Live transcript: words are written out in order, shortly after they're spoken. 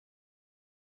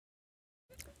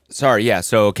Sorry, yeah.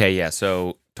 So okay, yeah.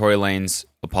 So Tory Lanez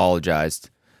apologized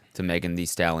to Megan Thee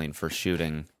Stallion for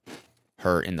shooting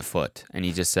her in the foot, and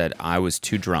he just said, "I was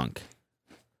too drunk."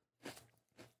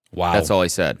 Wow. That's all he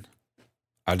said.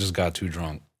 I just got too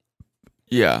drunk.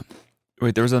 Yeah.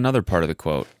 Wait, there was another part of the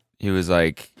quote. He was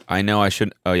like, "I know I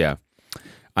should." Oh yeah.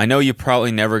 I know you're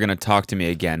probably never gonna talk to me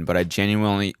again, but I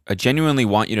genuinely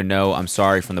want you to know I'm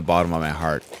sorry from the bottom of my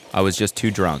heart. I was just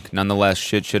too drunk. Nonetheless,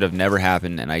 shit should have never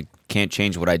happened, and I can't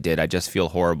change what I did. I just feel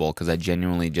horrible because I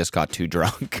genuinely just got too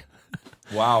drunk.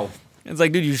 Wow. It's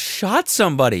like, dude, you shot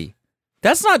somebody.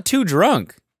 That's not too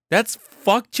drunk. That's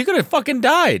fucked. She could have fucking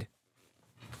died.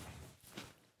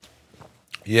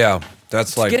 Yeah,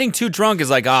 that's like Getting too drunk is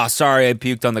like, sorry, I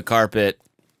puked on the carpet.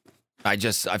 I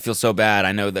feel so bad.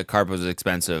 I know the carpet was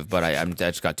expensive, but I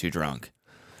just got too drunk.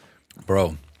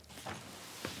 bro.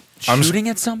 Shooting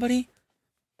at somebody?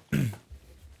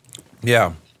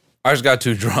 Yeah, I just got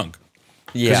too drunk.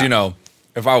 Yeah. Because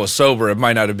if I was sober, it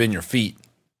might not have been your feet.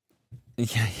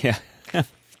 Yeah.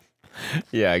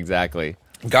 Yeah, exactly.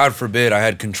 God forbid I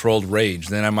had controlled rage.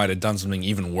 Then I might have done something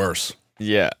even worse.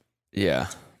 Yeah.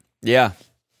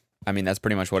 I mean, that's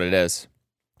pretty much what it is.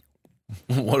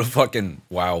 What a fucking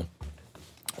wow.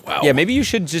 Yeah, maybe you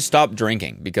should just stop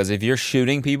drinking, because if you're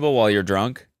shooting people while you're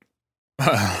drunk,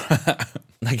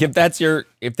 like if that's your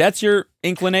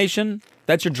inclination,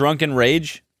 that's your drunken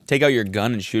rage, take out your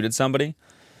gun and shoot at somebody.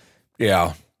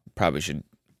 Yeah. Probably should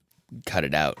cut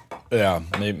it out. Yeah.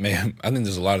 Maybe, I think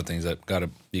there's a lot of things that got to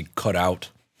be cut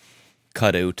out.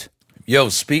 Cut out. Yo,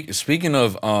 speaking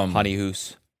of Honey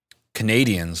hoos.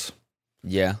 Canadians.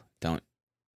 Yeah. Don't.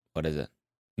 What is it?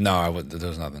 No,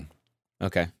 there's nothing.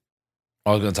 Okay.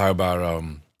 I was going to talk about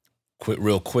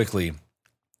real quickly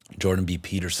Jordan B.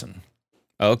 Peterson.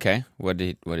 Okay. What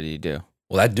did he do?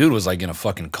 Well, that dude was like in a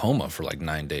fucking coma for like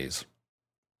 9 days.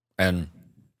 And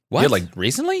What? He had, like,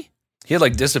 recently? he had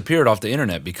like disappeared off the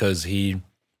internet because he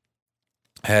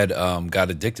had got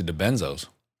addicted to benzos.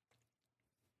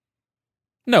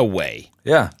 No way.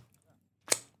 Yeah.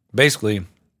 Basically,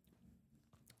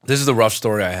 this is the rough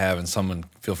story I have, and someone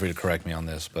feel free to correct me on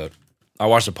this, but I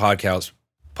watched a podcast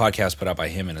put out by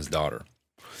him and his daughter.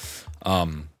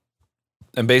 And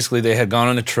basically they had gone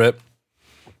on a trip.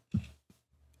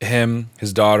 Him,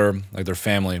 his daughter, like their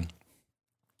family,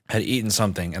 had eaten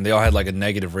something, and they all had like a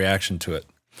negative reaction to it.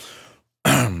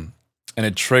 And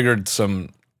it triggered some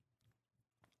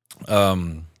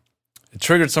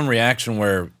reaction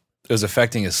where it was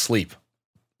affecting his sleep.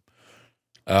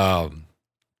 I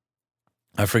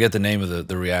forget the name of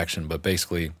the reaction, but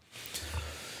basically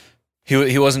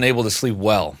he wasn't able to sleep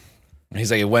well. And he's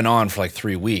like, it went on for like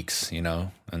 3 weeks,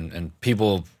 and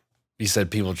people, he said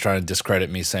people trying to discredit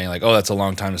me, saying like, oh, that's a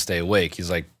long time to stay awake.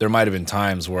 He's like, there might have been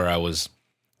times where I was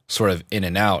sort of in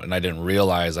and out and I didn't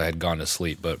realize I had gone to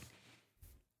sleep, but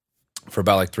for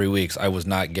about like 3 weeks, I was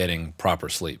not getting proper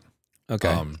sleep.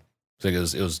 Okay. So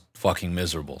it was fucking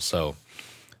miserable. So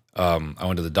I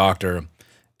went to the doctor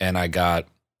and I got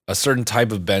a certain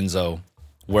type of benzo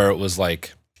where it was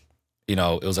like, it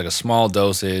was like a small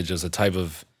dosage. It was a type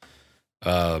of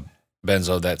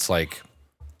benzo that's like,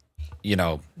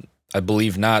 I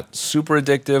believe not super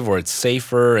addictive, or it's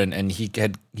safer, and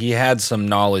he had some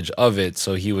knowledge of it,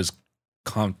 so he was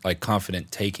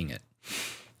confident taking it.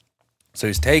 So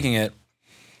he's taking it,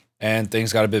 and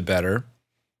things got a bit better.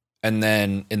 And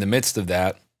then in the midst of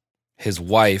that, his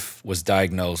wife was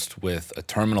diagnosed with a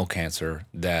terminal cancer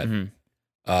that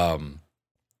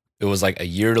it was like a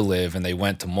year to live, and they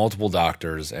went to multiple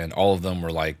doctors, and all of them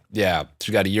were like, yeah,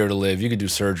 she got a year to live. You could do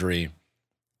surgery.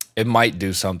 It might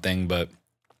do something, but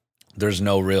there's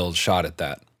no real shot at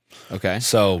that. Okay.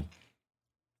 So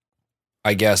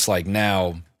I guess like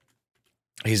now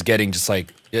he's getting just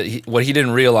like, what he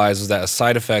didn't realize was that a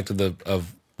side effect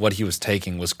of what he was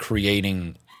taking was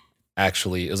creating,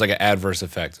 actually, it was like an adverse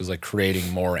effect. It was like creating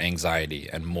more anxiety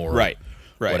and more Right.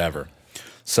 whatever.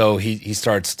 So he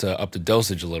starts to up the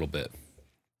dosage a little bit.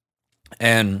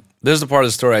 And this is the part of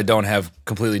the story I don't have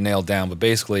completely nailed down, but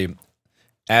basically,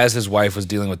 as his wife was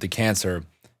dealing with the cancer,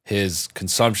 his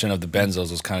consumption of the benzos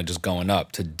was kind of just going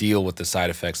up to deal with the side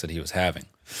effects that he was having.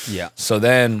 Yeah. So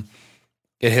then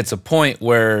it hits a point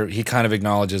where he kind of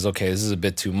acknowledges, okay, this is a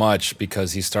bit too much,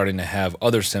 because he's starting to have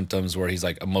other symptoms where he's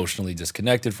like emotionally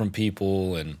disconnected from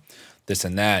people and this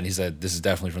and that. And he said, this is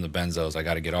definitely from the benzos. I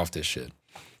got to get off this shit.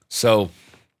 So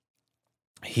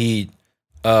he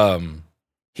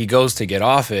goes to get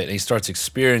off it, and he starts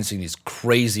experiencing these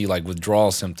crazy like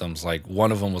withdrawal symptoms. Like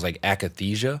one of them was like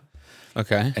akathisia.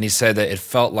 Okay. And he said that it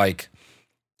felt like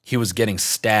he was getting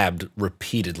stabbed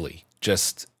repeatedly,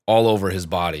 just all over his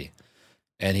body.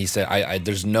 And he said,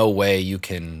 there's no way you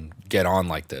can get on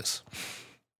like this.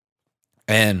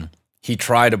 And he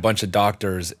tried a bunch of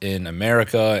doctors in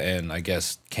America and I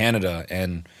guess Canada,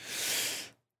 and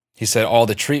he said all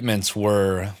the treatments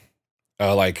were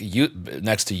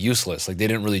next to useless. Like they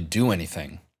didn't really do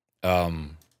anything.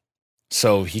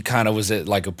 So he kind of was at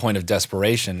like a point of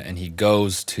desperation, and he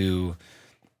goes to.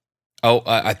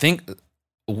 I think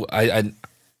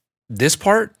this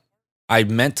part I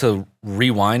meant to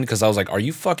rewind because I was like, "Are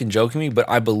you fucking joking me?" But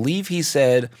I believe he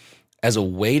said, as a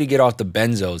way to get off the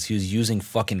benzos, he was using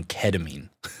fucking ketamine.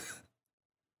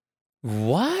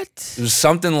 What? It was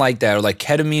something like that, or like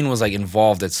ketamine was like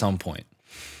involved at some point.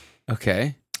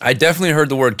 Okay. I definitely heard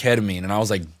the word ketamine, and I was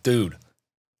like, dude,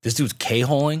 this dude's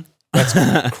K-holing? That's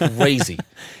crazy.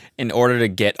 In order to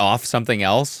get off something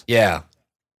else? Yeah.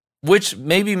 Which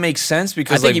maybe makes sense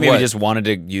because I think like he maybe just wanted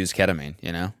to use ketamine,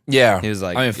 you know? Yeah. He was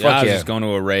like, I mean, I was just going to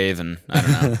a rave and I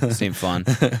don't know, it seemed fun.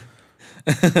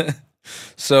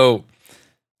 So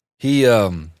he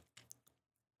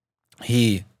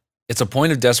it's a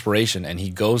point of desperation, and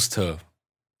he goes to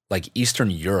like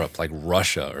Eastern Europe, like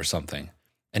Russia or something.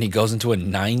 And he goes into a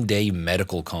 9-day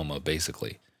medical coma,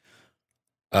 basically.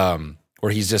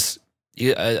 Where he's just,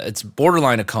 it's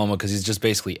borderline a coma because he's just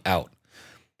basically out.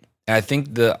 And I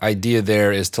think the idea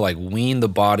there is to like wean the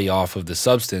body off of the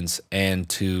substance and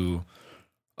to,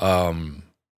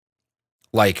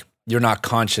 like you're not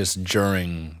conscious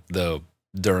during the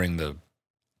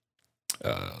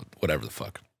whatever the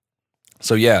fuck.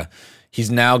 So yeah,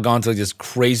 he's now gone to this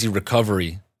crazy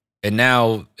recovery. And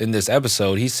now in this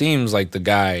episode, he seems like the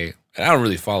guy, and I don't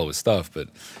really follow his stuff, but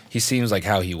he seems like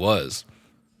how he was.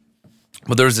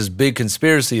 But there was this big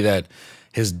conspiracy that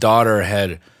his daughter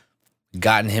had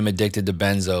gotten him addicted to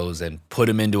benzos and put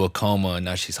him into a coma, and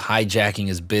now she's hijacking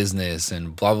his business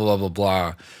and blah, blah, blah, blah,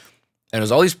 blah. And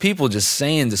there's all these people just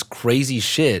saying this crazy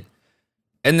shit.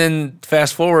 And then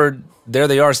fast forward, there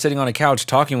they are sitting on a couch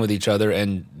talking with each other,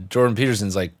 and Jordan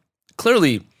Peterson's like,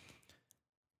 clearly,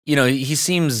 you know, he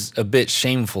seems a bit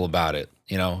shameful about it,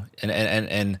 you know,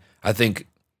 and I think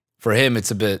for him it's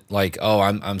a bit like, oh,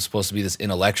 I'm supposed to be this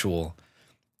intellectual,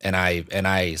 and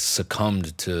I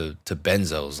succumbed to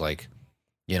benzos, like,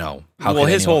 you know. Well,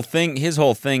 his whole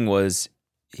thing was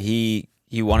he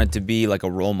wanted to be like a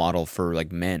role model for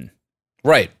like men,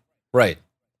 right,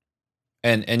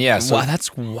 and yeah, so wow,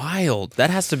 that's wild. That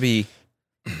has to be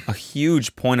a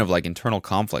huge point of like internal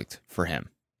conflict for him.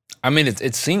 I mean,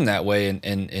 it seemed that way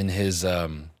in his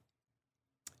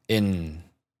in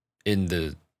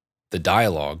the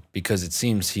dialogue, because it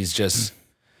seems he's just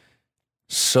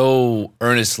so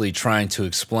earnestly trying to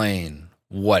explain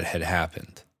what had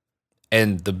happened.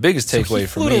 And the biggest takeaway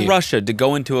for me, he flew to Russia to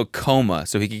go into a coma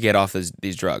so he could get off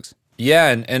these drugs.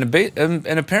 Yeah, and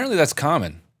apparently that's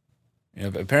common. You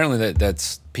know, apparently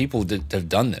that's people have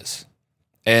done this,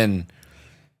 and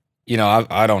you know,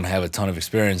 I don't have a ton of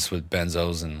experience with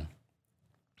benzos and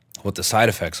what the side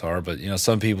effects are, but you know,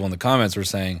 some people in the comments were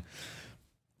saying,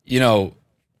 you know,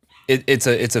 it's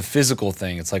a physical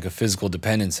thing. It's like a physical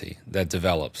dependency that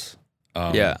develops.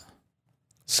 Yeah.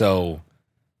 So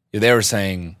they were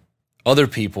saying other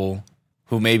people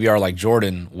who maybe are like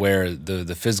Jordan, where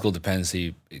the physical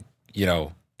dependency, you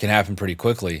know, can happen pretty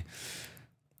quickly.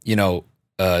 You know,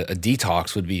 a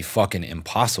detox would be fucking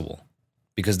impossible,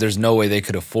 because there's no way they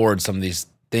could afford some of these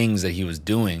things that he was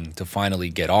doing to finally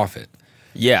get off it.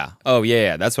 Yeah. Oh,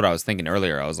 yeah. That's what I was thinking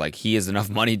earlier. I was like, he has enough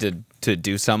money to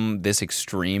do some this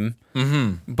extreme.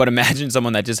 Mm-hmm. But imagine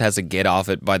someone that just has to get off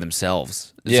it by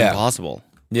themselves. It's impossible.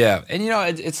 Yeah. And, you know,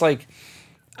 it's like,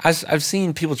 I've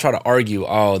seen people try to argue,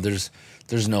 oh, there's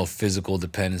no physical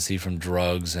dependency from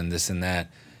drugs and this and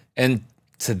that. And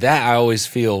to that, I always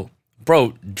feel,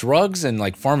 bro, drugs and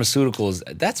like pharmaceuticals,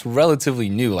 that's relatively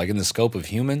new, like in the scope of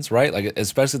humans, right? Like,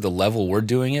 especially the level we're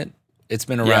doing it. It's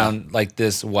been around like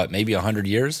this, what, maybe 100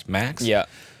 years max? Yeah.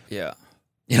 Yeah.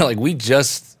 You know, like we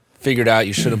just figured out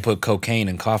you shouldn't put cocaine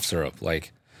in cough syrup.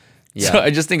 Like, so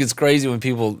I just think it's crazy when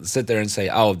people sit there and say,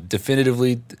 oh,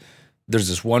 definitively, there's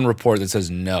this one report that says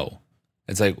no.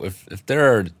 It's like, if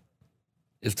there's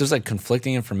like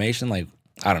conflicting information, like,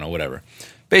 I don't know, whatever.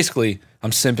 Basically,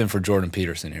 I'm simping for Jordan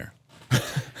Peterson here.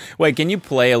 Wait, can you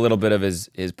play a little bit of his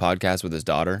podcast with his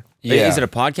daughter? Yeah. Is it a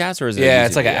podcast or is it Yeah, a YouTube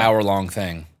it's like video? an hour-long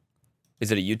thing. Is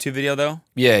it a YouTube video, though?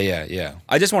 Yeah.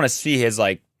 I just want to see his,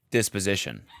 like,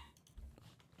 disposition.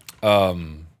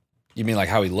 You mean like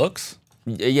how he looks?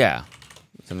 Yeah.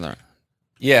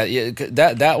 Yeah,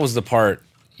 that was the part,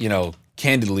 you know,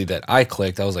 candidly, that I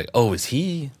clicked. I was like, oh, is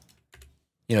he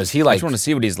like... I just want to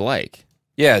see what he's like.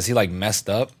 Yeah, is he like messed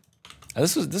up?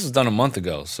 This was done a month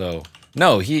ago, so...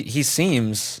 No, he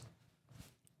seems...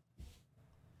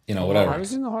 You know, whatever. I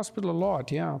was in the hospital a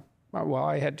lot, yeah. well,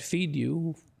 I had to feed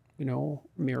you, or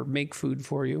make food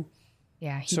for you.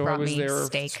 Yeah, he So I brought was me there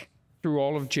steak. through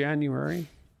all of January,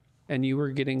 and you were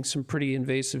getting some pretty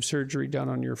invasive surgery done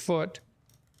on your foot.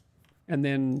 And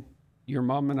then your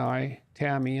mom and I,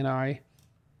 Tammy and I,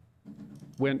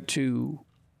 went to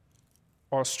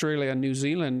Australia and New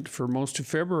Zealand for most of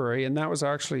February, and that was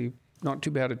actually not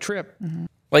too bad a trip.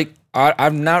 Like,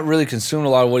 I've not really consumed a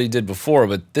lot of what he did before,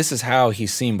 but this is how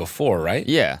he's seen before, right?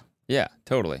 Yeah,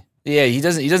 totally. Yeah, he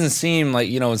doesn't seem like,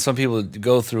 when some people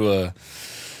go through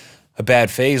a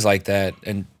bad phase like that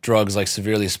and drugs like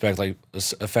severely affect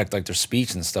like their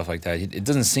speech and stuff like that. It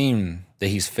doesn't seem that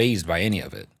he's phased by any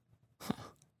of it.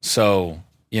 So,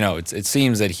 it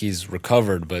seems that he's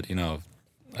recovered, but,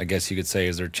 I guess you could say,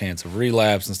 is there a chance of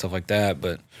relapse and stuff like that?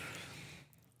 But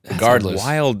regardless,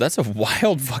 That's a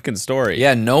wild fucking story.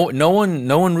 yeah, no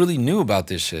one really knew about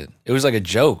this shit. It was like a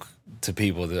joke to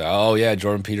people that, oh yeah,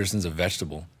 Jordan Peterson's a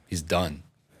vegetable. He's done.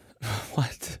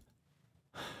 What?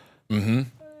 Mm-hmm.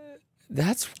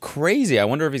 That's crazy. I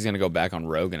wonder if he's gonna go back on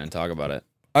Rogan and talk about it.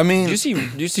 I mean, Did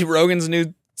you see Rogan's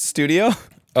new studio?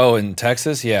 oh, in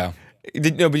Texas, yeah. But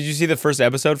did you see the first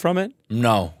episode from it?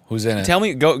 No, who's in it? Tell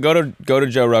me, go to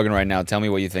Joe Rogan right now. Tell me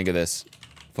what you think of this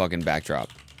fucking backdrop.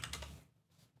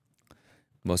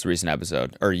 Most recent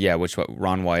episode, or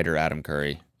Ron White or Adam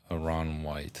Curry? Ron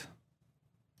White.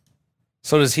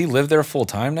 So does he live there full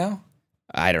time now?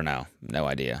 I don't know, no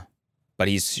idea. But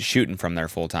he's shooting from there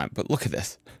full time. But look at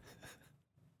this,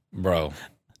 bro.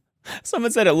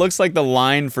 Someone said it looks like the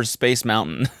line for Space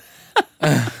Mountain.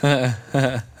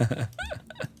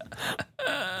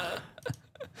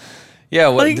 Yeah,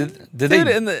 what Like, did dude,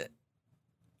 they?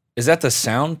 Is that the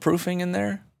soundproofing in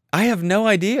there? I have no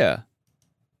idea.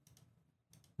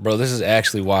 Bro, this is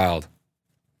actually wild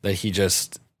that he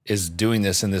just is doing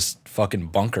this in this fucking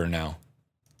bunker now.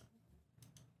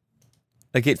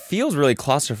 Like, it feels really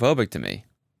claustrophobic to me.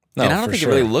 No, and I don't for think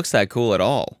sure. it really looks that cool at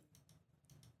all.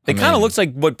 It kind of mean- looks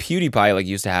like what PewDiePie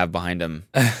used to have behind him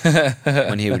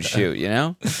when he would shoot,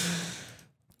 Yeah,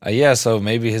 so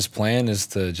maybe his plan is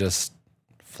to just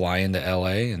fly into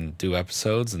LA and do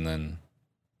episodes and then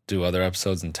do other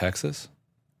episodes in Texas.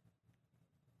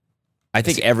 I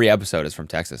think every episode is from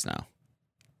Texas now.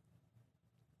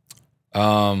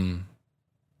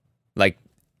 Like,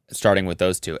 starting with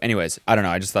those two. Anyways, I don't know.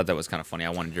 I just thought that was kind of funny. I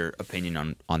wanted your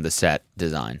opinion on the set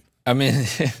design. I mean,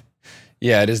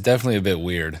 yeah, it is definitely a bit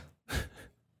weird.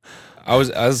 I was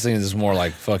thinking this is more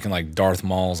like fucking like Darth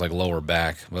Maul's like lower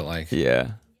back, but like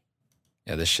Yeah.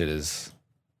 yeah, this shit is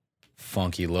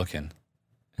funky looking.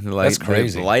 And the That's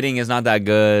crazy. The lighting is not that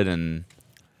good, and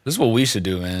This is what we should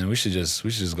do, man. We should just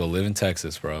go live in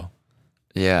Texas, bro.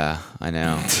 yeah, I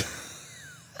know.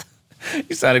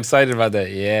 You sound excited about that,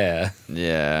 yeah.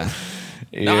 Yeah.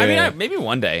 No, I mean, maybe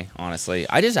one day, honestly.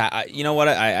 You know what?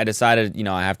 I decided,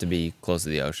 I have to be close to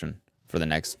the ocean for the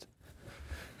next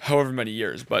however many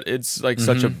years, but it's like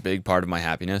such a big part of my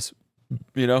happiness,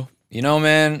 You know,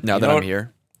 man. now you that know I'm what?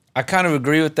 here. I kind of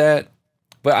agree with that,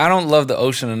 but I don't love the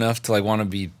ocean enough to like want to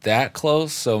be that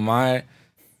close. So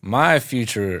my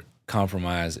future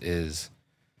compromise is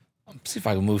see if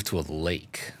I can move to a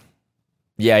lake.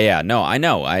 Yeah. No, I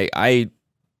know.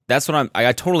 That's what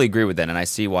I totally agree with that, and I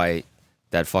see why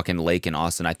that fucking lake in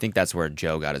Austin, I think that's where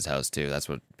Joe got his house too. That's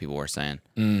what people were saying.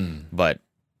 But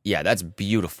yeah, that's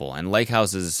beautiful. And lake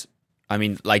houses, I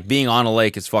mean, like being on a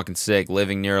lake is fucking sick.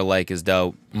 Living near a lake is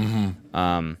dope.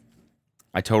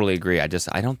 I totally agree. I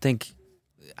don't think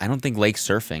lake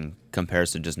surfing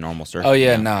compares to just normal surfing. Oh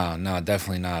yeah, no,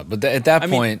 definitely not. But at that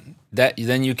point,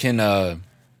 then you can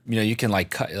you can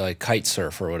like kite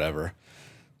surf or whatever.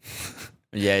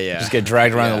 Yeah. Just get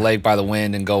dragged around the lake by the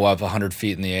wind and go up 100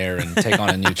 feet in the air and take on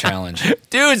a new challenge.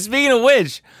 Dude, speaking of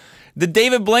which, the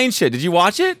David Blaine shit, did you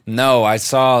watch it? No, I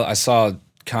saw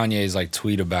Kanye's like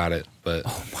tweet about it, but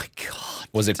Oh my god.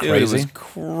 was it Dude, crazy? It was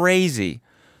crazy.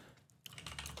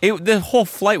 The whole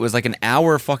flight was like an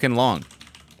hour fucking long.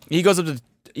 He goes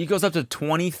up to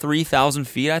 23,000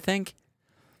 feet, I think.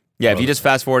 Yeah, if you just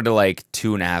fast forward to like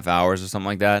 2.5 hours or something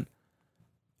like that.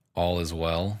 All is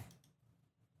well.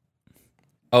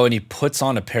 Oh, and he puts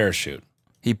on a parachute.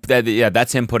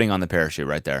 That's him putting on the parachute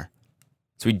right there.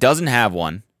 So he doesn't have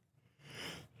one.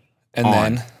 And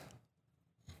then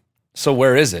so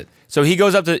where is it? So he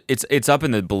goes up to it's up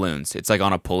in the balloons. It's like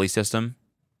on a pulley system.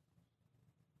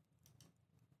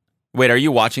 Wait, are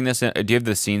you watching this? Do you have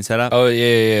the scene set up? Oh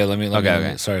yeah. Let me.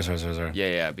 Okay. Sorry.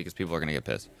 Yeah, because people are gonna get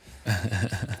pissed.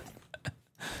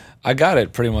 I got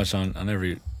it pretty much on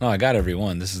every. No, I got every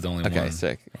one. This is the only one. Okay,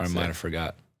 sick. Or I might have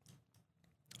forgot.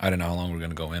 I don't know how long we're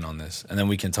gonna go in on this, and then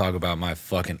we can talk about my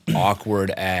fucking awkward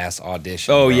ass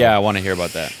audition. Oh bro. yeah, I want to hear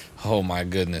about that. Oh my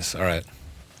goodness. All right.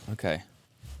 Okay.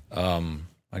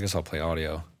 I guess I'll play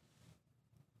audio.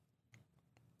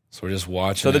 So we're just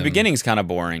watching. So the him. beginning's kind of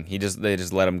boring. They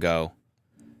just let him go.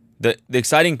 The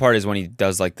exciting part is when he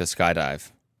does like the skydive.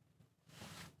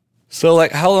 So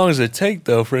like, how long does it take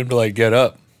though for him to like get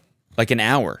up? Like an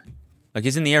hour. Like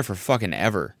he's in the air for fucking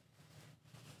ever.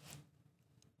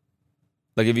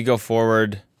 Like if you go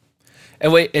forward.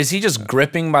 And wait, is he just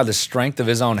gripping by the strength of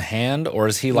his own hand, or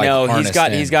is he like No, harnessed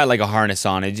he's got like a harness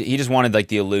on. He just wanted like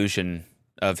the illusion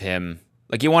of him.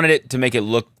 Like he wanted it to make it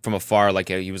look from afar like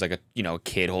he was like a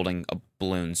kid holding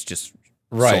balloons just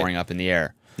soaring up in the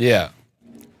air. Yeah.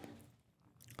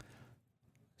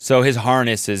 So his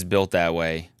harness is built that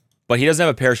way, but he doesn't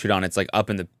have a parachute on. It's like up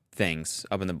in the things,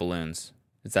 up in the balloons.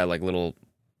 It's that like little,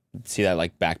 see that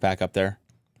like backpack up there.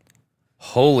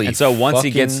 Holy. And so once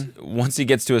he fucking-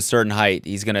 gets to a certain height,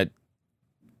 he's gonna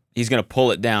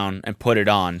pull it down and put it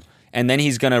on, and then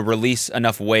he's gonna release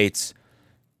enough weights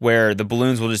where the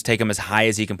balloons will just take him as high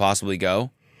as he can possibly go.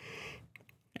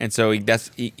 And so I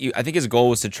think his goal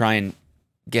was to try and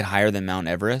get higher than Mount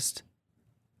Everest.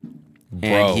 And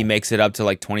Bro. he makes it up to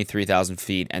like 23,000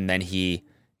 feet, and then he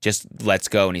just lets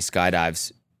go and he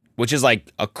skydives, which is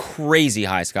like a crazy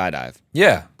high skydive.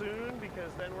 Yeah. Soon,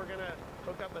 because then we're gonna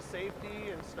hook up a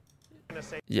safety and start a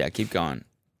safety. Yeah, keep going.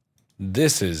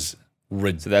 This is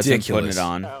ridiculous. So that's him putting it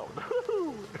on.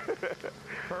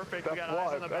 Perfect. We got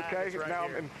eyes on the back. Okay, It's right now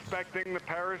here. I'm inspecting the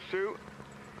parachute.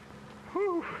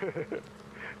 Whew.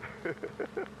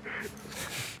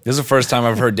 This is the first time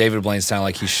I've heard David Blaine sound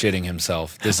like he's shitting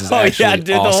himself. This is Oh actually yeah,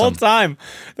 dude! awesome.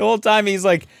 The whole time he's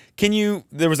like, "Can you?"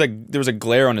 There was a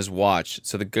glare on his watch,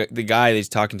 so the guy that he's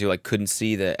talking to like couldn't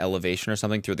see the elevation or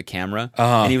something through the camera,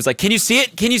 and he was like, "Can you see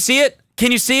it? Can you see it?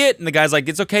 Can you see it?" And the guy's like,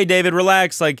 "It's okay, David,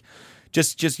 relax. Like,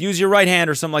 just use your right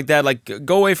hand or something like that. Like,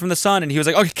 go away from the sun." And he was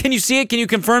like, "Okay, can you see it? Can you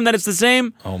confirm that it's the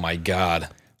same?" Oh my God.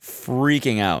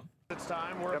 Freaking out. It's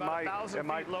time. We're Am about I- 1,000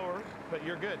 am I- feet lower, but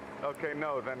you're good. Okay,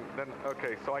 no, then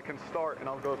okay, so I can start and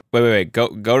I'll go. Wait. Go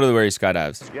to where he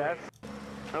skydives. Yes.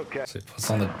 Okay. So he puts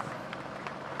on the.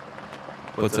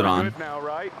 Puts it on. Good now,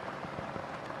 right?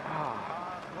 Well,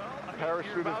 I mean,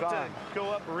 Parachute you're is about on. to go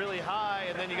up really high,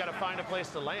 and then you got to find a place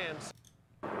to land.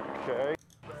 Okay.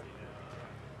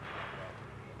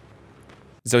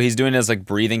 So he's doing this like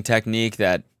breathing technique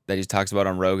that he talks about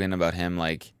on Rogan about him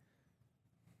like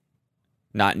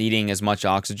not needing as much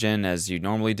oxygen as you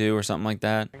normally do or something like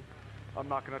that. I'm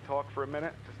not going to talk for a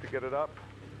minute just to get it up.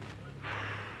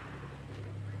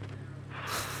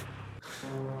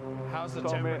 How's the So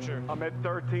temperature? I'm at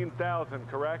 13,000,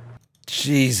 correct?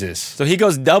 Jesus. So he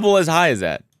goes double as high as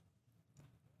that.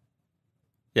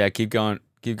 Yeah, keep going.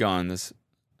 This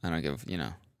I don't give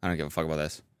a fuck about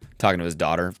this. Talking to his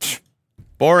daughter.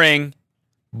 Boring.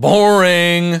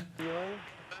 Boring.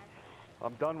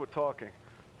 I'm done with talking.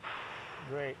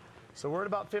 Great. So we're at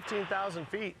about 15,000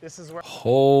 feet. This is where.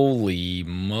 Holy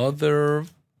mother.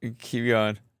 Keep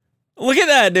going. Look at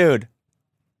that, dude.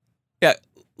 Yeah,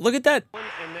 look at that.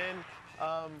 And then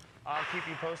I'll keep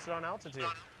you posted on altitude.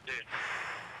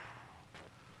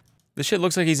 This shit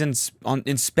looks like he's in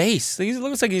space. He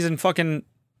looks like he's in fucking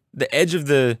the edge of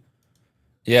the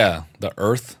Yeah, the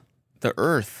Earth.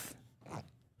 Earth.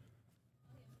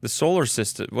 The solar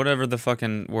system, whatever the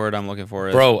fucking word I'm looking for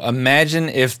is. Bro, imagine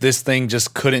if this thing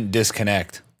just couldn't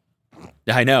disconnect.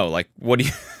 Yeah, I know. Like, what do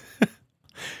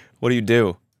you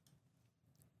do?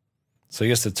 So he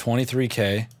gets to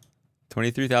 23K.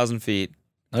 23,000 feet.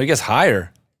 No, he gets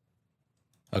higher.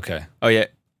 Okay. Oh, yeah.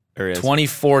 There he is.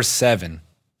 24/7.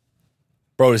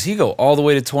 Bro, does he go all the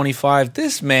way to 25?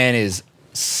 This man is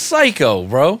psycho,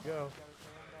 bro.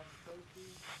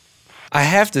 I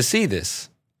have to see this.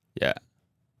 Yeah.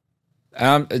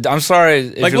 I'm sorry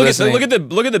if Like, you're listening. look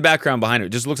at the background behind it. It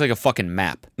just looks like a fucking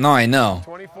map. No, I know.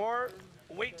 24.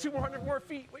 Wait 200 more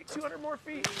feet. Wait 200 more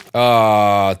feet.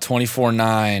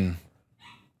 24.9.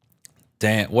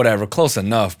 Damn, whatever. Close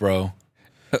enough, bro.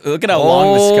 Look at how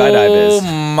long the skydive is.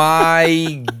 Oh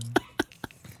my.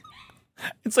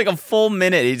 It's like a full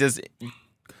minute. He's just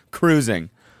cruising.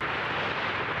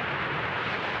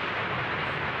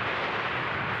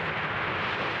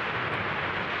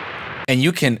 And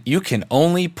you can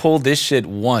only pull this shit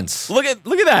once. Look at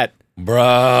that.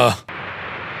 Bruh.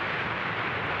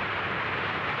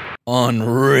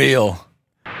 Unreal.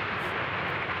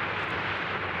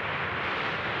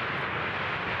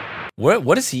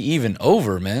 What is he even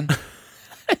over, man?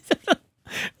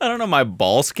 I don't know, my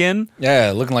ball skin.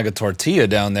 Yeah, looking like a tortilla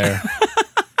down there.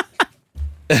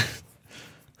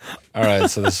 All right,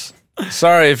 so this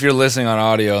Sorry if you're listening on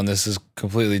audio and this is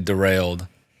completely derailed.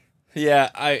 Yeah,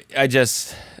 I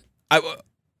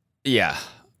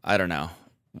don't know.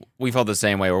 We felt the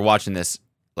same way. We're watching this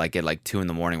like at like 2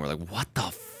 a.m. We're like, what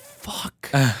the fuck?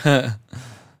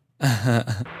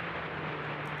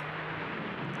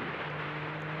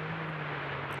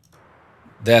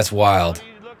 That's wild. Are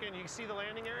you looking? You see the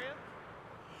landing area?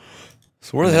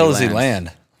 So where the hell does he lands.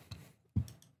 land?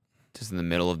 Just in the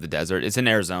middle of the desert. It's in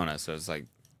Arizona, so it's like,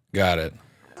 Got it.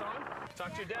 It's on.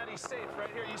 Talk to your dad. He's safe right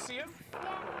here. You see him?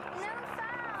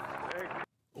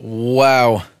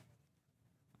 Wow.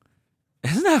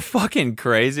 isn't that fucking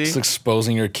crazy? It's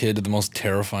exposing your kid to the most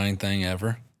terrifying thing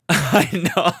ever. I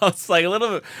know. It's like a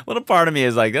little part of me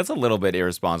is like, that's a little bit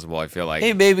irresponsible. I feel like.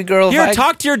 Hey, baby girl. if Here, I-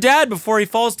 talk to your dad before he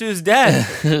falls to his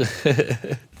death.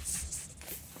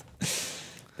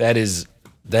 That is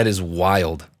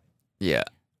wild. Yeah.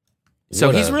 So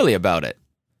What he's a- really about it.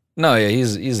 No, yeah,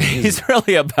 he's He's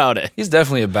really about it. he's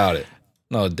definitely about it.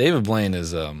 No, David Blaine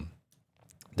is no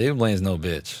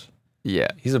bitch. Yeah.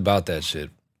 He's about that shit.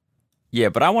 Yeah,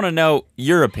 but I want to know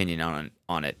your opinion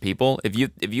on it, people. If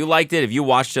you liked it, if you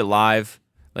watched it live,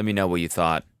 let me know what you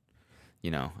thought.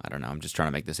 You know, I don't know. I'm just trying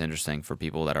to make this interesting for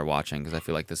people that are watching because I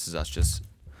feel like this is us just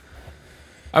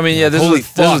I mean, yeah, this holy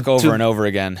is this fuck is over two, and over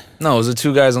again. No, it was the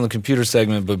two guys on the computer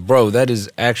segment, but bro, that is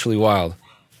actually wild.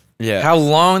 Yeah. How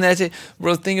long that takes,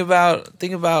 bro? Think about,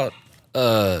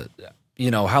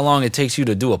 how long it takes you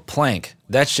to do a plank.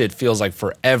 That shit feels like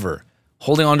forever.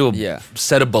 Holding onto a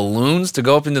set of balloons to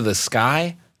go up into the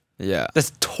sky. Yeah.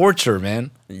 That's torture,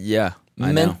 man. Yeah.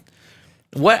 I know.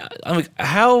 What? I mean,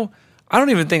 how? I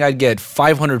don't even think I'd get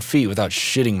 500 feet without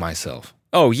shitting myself.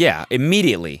 Oh yeah,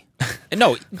 immediately.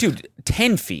 No, dude,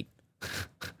 10 feet.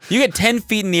 You get 10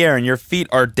 feet in the air and your feet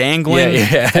are dangling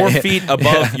 4 feet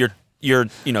above your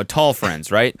tall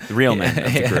friends, right? The real men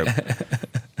of the group.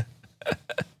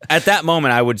 At that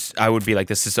moment, I would be like,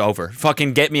 this is over.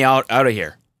 Fucking get me out of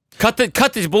here. Cut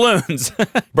these balloons. Bro,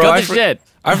 Cut the shit.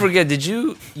 I forget. Did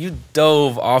you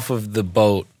dove off of the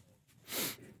boat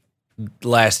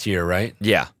last year, right?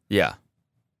 Yeah.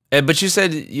 But you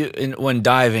said when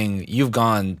diving, you've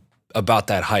gone about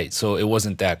that height, so it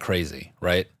wasn't that crazy,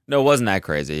 right? No, it wasn't that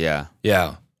crazy. Yeah.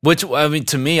 Yeah. Which, I mean,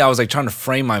 to me, I was like trying to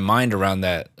frame my mind around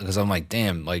that because I'm like,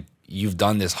 damn, like you've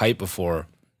done this height before,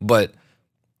 but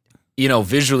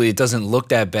visually it doesn't look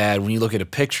that bad when you look at a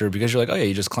picture because you're like, oh yeah,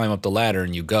 you just climb up the ladder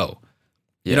and you go.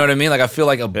 You know what I mean? Like I feel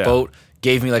like a boat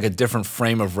gave me like a different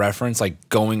frame of reference, like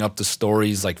going up the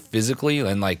stories like physically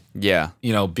and like,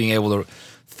 being able to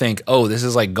think, oh, this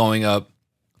is like going up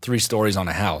 3 stories on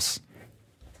a house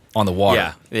on the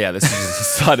water. Yeah. This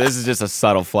is just a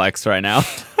subtle flex right now.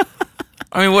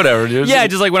 I mean, whatever, dude. Yeah,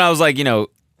 just like when I was like,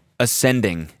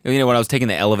 ascending. When I was taking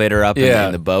the elevator up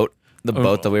in the boat. The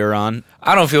boat that we were on.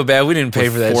 I don't feel bad. We didn't pay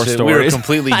for that 4 shit. stories. We were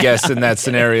completely guests in that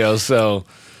scenario. So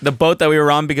the boat that we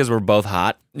were on because we're both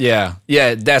hot. Yeah.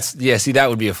 See, that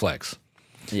would be a flex.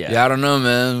 Yeah, I don't know,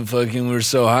 man. Fucking, we were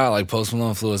so hot. Like Post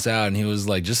Malone flew us out, and he was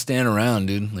like, "Just stand around,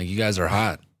 dude. Like you guys are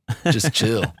hot. Just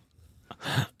chill."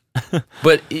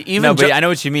 But I know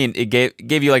what you mean. It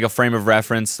gave you like a frame of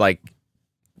reference, like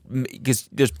because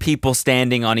there's people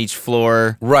standing on each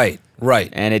floor, right,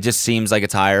 and it just seems like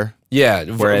it's higher. Yeah.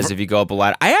 Whereas if you go up a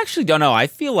ladder, I actually don't know. I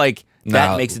feel like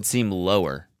that makes it seem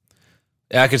lower.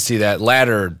 Yeah, I could see that.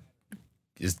 Ladder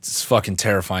is fucking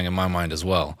terrifying in my mind as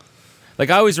well. Like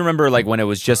I always remember, like when it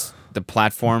was just the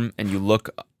platform, and you look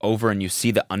over and you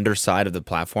see the underside of the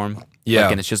platform. Yeah,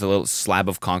 and it's just a little slab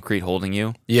of concrete holding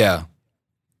you. Yeah,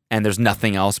 and there's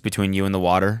nothing else between you and the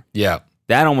water. Yeah,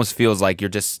 that almost feels like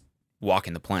you're just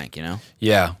walking the plank.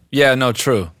 Yeah. No,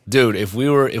 true, dude. If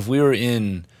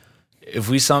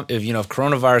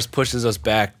coronavirus pushes us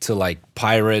back to like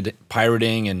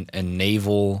pirating and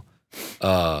naval,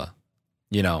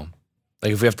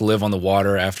 like if we have to live on the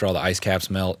water after all the ice caps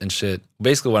melt and shit.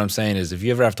 Basically, what I'm saying is, if you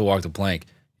ever have to walk the plank,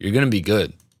 you're gonna be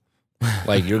good.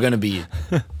 Like you're gonna be.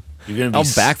 I'll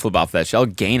backflip off that shit. I'll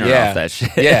gainer off that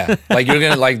shit. Yeah, like you're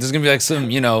gonna like. There's gonna be like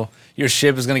some, your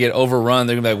ship is gonna get overrun.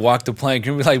 They're gonna be like, walk the plank.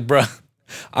 You're gonna be like, bro,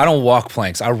 I don't walk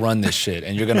planks. I run this shit.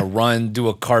 And you're gonna run, do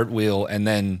a cartwheel, and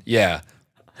then No,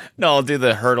 I'll do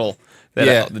the hurdle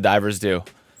that the divers do.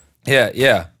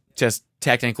 Yeah. Just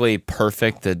technically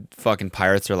perfect. The fucking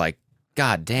pirates are like,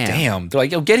 God damn. Damn. They're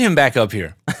like, yo, get him back up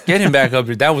here. Get him back up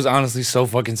here. That was honestly so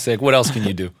fucking sick. What else can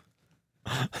you do?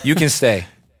 You can stay.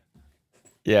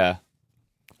 Yeah.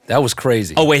 That was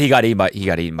crazy. Oh wait, he got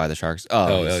eaten by the sharks.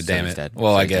 Oh damn it. Dead.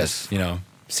 Well, I guess,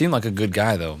 seemed like a good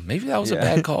guy though. Maybe that was a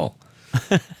bad call.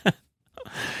 All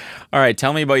right,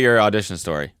 tell me about your audition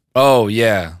story. Oh,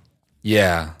 yeah.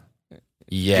 Give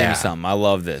me something. I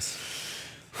love this.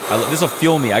 This will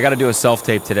fuel me. I got to do a self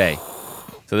tape today,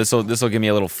 so this will give me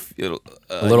a little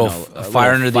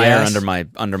fire under the fire ass?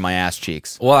 under my ass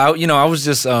cheeks. Well, I was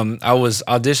just I was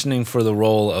auditioning for the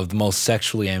role of the most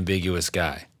sexually ambiguous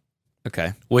guy,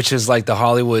 Okay. which is like the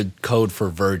Hollywood code for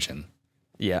virgin.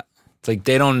 Yeah. It's like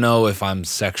they don't know if I'm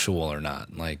sexual or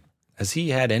not. Like, has he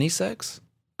had any sex?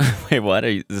 Wait, what?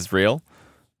 Is this real?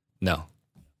 No,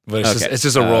 but it's Okay.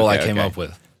 just a role I Okay, came okay. up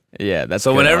with. Yeah, that's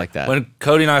So good. whenever I like that. when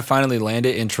Cody and I finally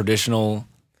landed in traditional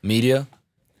media,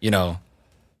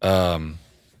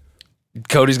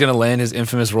 Cody's gonna land his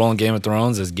infamous role in Game of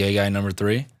Thrones as gay guy number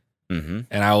 3, Mm-hmm.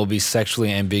 and I will be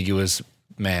sexually ambiguous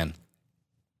man.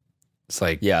 It's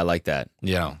like Yeah, I like that.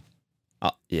 yeah.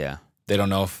 They They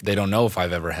don't know if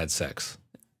I've ever had sex.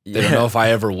 They don't know if I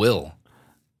ever will.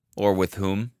 or with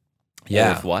whom.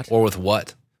 Yeah. Or with what? Or with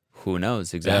what? Who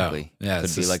knows exactly? Yeah, Could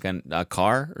it's be just- like a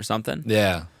car or something.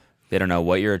 Yeah. They don't know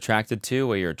what you're attracted to,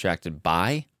 what you're attracted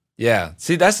by. Yeah.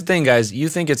 See, that's the thing, guys. You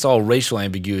think it's all racial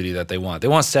ambiguity that they want. They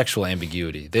want sexual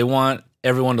ambiguity. They want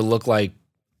everyone to look like,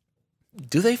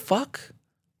 do they fuck?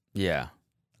 Yeah.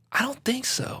 I don't think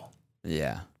so.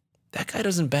 Yeah. That guy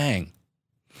doesn't bang.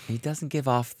 He doesn't give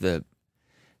off that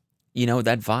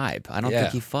vibe. I don't Yeah.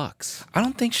 think he fucks. I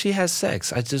don't think she has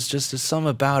sex. I just there's something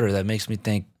about her that makes me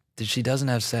think that she doesn't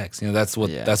have sex. That's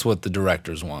what the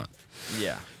directors want.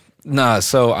 Yeah. Nah,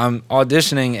 so I'm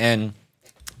auditioning, and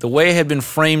the way it had been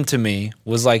framed to me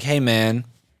was like, hey man,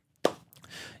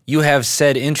 you have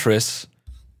said interests.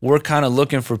 We're kind of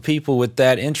looking for people with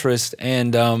that interest,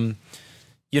 and we're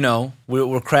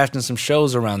crafting some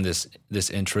shows around this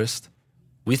interest.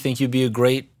 We think you'd be a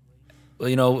great,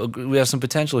 we have some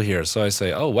potential here. So I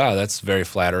say, oh wow, that's very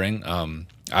flattering.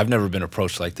 I've never been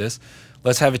approached like this.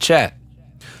 Let's have a chat.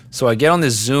 So I get on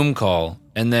this Zoom call,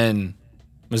 and then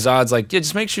Mazad's like, yeah,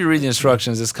 just make sure you read the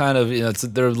instructions. It's kind of,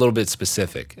 they're a little bit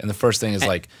specific. And the first thing is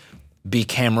like, be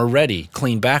camera ready,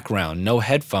 clean background, no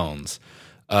headphones.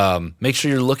 Make sure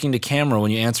you're looking to camera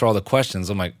when you answer all the questions.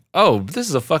 I'm like, oh, this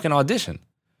is a fucking audition.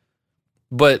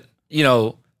 But,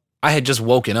 I had just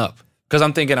woken up because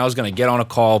I'm thinking I was going to get on a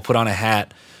call, put on a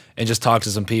hat, and just talk to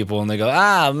some people. And they go,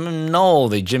 no.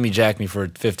 They Jimmy Jack me for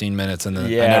 15 minutes. And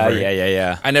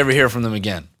then I never hear from them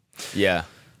again. Yeah.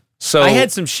 So I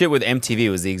had some shit with MTV. It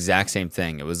was the exact same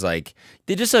thing. It was like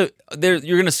you're gonna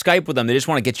Skype with them. They just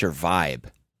want to get your vibe.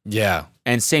 Yeah.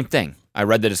 And same thing. I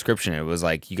read the description. It was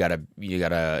like you gotta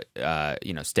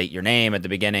state your name at the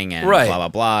beginning and Right. blah blah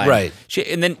blah. Right.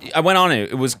 And then I went on.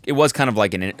 It was kind of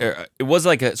like it was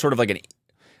like a sort of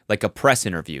like a press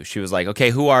interview. She was like, okay,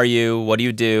 who are you? What do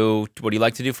you do? What do you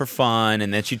like to do for fun?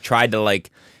 And then she tried to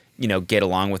get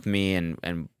along with me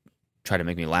and try to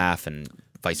make me laugh and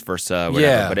vice versa, whatever.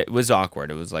 Yeah. But it was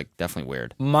awkward. It was like definitely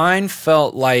weird. Mine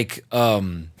felt like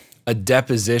a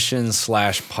deposition /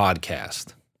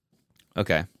 podcast.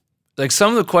 Okay. Like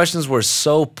some of the questions were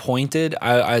so pointed.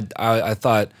 I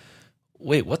thought,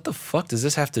 wait, what the fuck does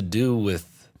this have to do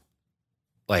with,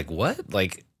 like, what?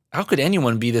 Like, how could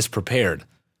anyone be this prepared?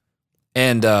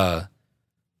 And the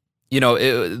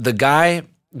guy,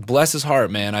 bless his heart,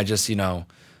 man. I just he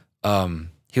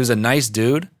was a nice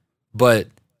dude, but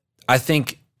I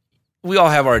think we all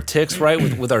have our ticks, right,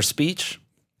 with our speech.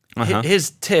 Uh-huh.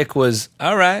 His tick was,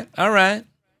 all right.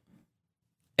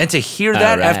 And to hear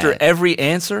that All right. after every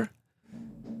answer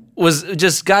was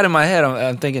just got in my head.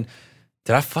 I'm thinking,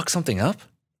 did I fuck something up?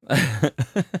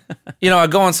 I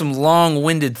go on some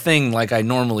long-winded thing like I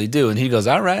normally do, and he goes,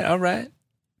 all right.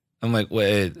 I'm like,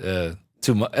 wait,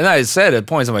 too much. And I said at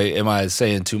points, I'm like, am I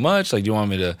saying too much? Like, do you want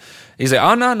me to? He's like,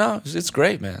 oh, no, it's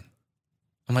great, man.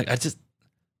 I'm like,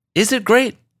 is it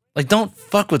great? Like, don't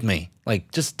fuck with me.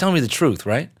 Like, just tell me the truth,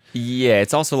 right? Yeah,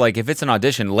 it's also like if it's an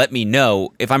audition, let me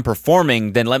know. If I'm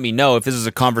performing, then let me know. If this is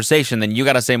a conversation, then you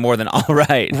got to say more than all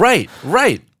right.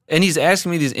 Right. And he's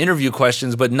asking me these interview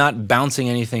questions, but not bouncing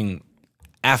anything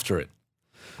after it.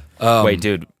 Wait,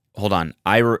 dude, hold on.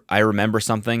 I remember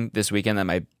something this weekend that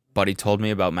my buddy told me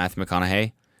about Matthew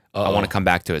McConaughey. I want to come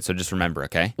back to it, so just remember,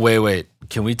 okay? Wait.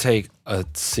 Can we take a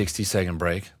 60-second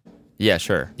break? Yeah,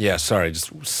 sure. Yeah, sorry,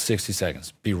 just 60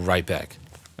 seconds. Be right back.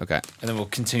 Okay. And then we'll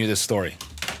continue this story.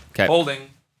 Okay. Holding.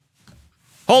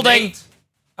 Holding.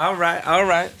 All right.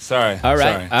 Sorry. All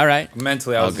right.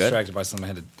 Mentally, I was good. distracted by something.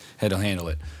 I had to handle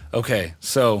it. Okay,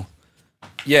 so,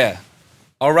 yeah.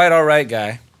 All right,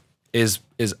 guy is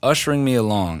ushering me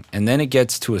along. And then it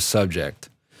gets to a subject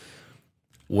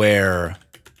where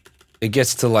it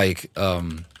gets to, like,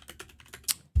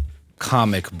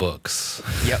 comic books.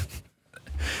 Yep.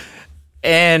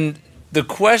 And the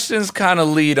questions kind of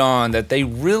lead on that they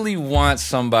really want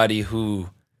somebody who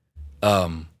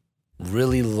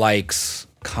really likes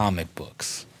comic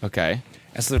books. Okay.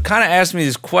 And so they're kind of asking me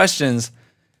these questions,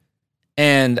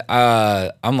 and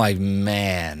I'm like,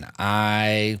 man,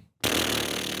 I'm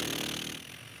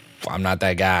not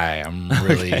that guy. I'm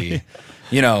really,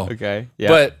 Okay. Yeah.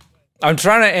 But I'm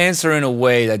trying to answer in a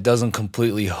way that doesn't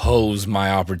completely hose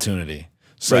my opportunity.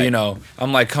 So, Right.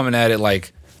 I'm like coming at it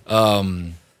like,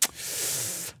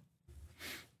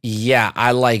 yeah,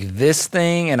 I like this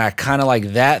thing and I kind of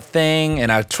like that thing.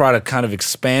 And I try to kind of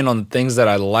expand on the things that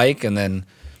I like. And then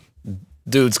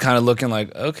dude's kind of looking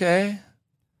like, okay,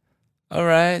 all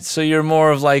right. So you're more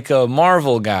of like a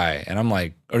Marvel guy. And I'm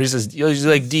like, or he says, you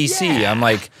like DC. Yeah. I'm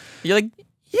like, You're like,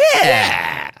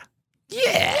 yeah,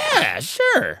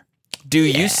 sure. Do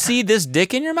you see this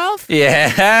dick in your mouth? yeah.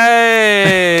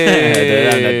 That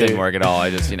didn't work at all. I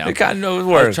just, It kind of I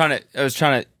worked. was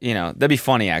trying to, that'd be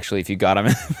funny actually if you got him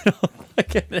in the middle.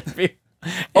 Like, it'd be-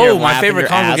 Oh, you're my laughing favorite your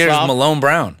comic ass is off. Malone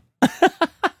Brown.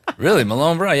 Really,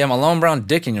 Malone Brown? Yeah, Malone Brown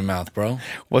dick in your mouth, bro.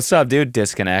 What's up, dude?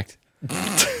 Disconnect.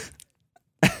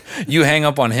 You hang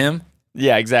up on him,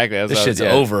 Yeah, exactly. That's this what I was- shit's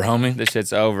yeah. over, homie. This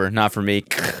shit's over. Not for me.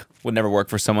 Would never work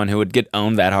for someone who would get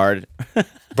owned that hard.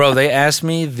 Bro, they asked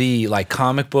me the like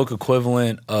comic book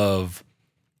equivalent of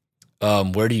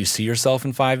where do you see yourself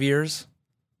in 5 years?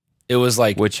 It was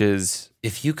like, Which is,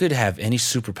 if you could have any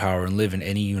superpower and live in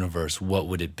any universe, what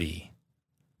would it be?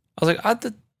 I was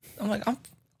like,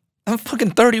 I'm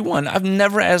fucking 31. I've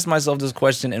never asked myself this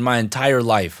question in my entire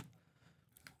life,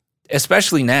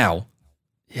 especially now.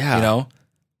 yeah.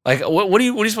 Like what are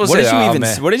you supposed What to did say? you Oh, even?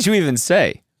 man. What did you even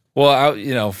say?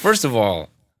 Well, first of all,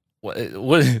 what?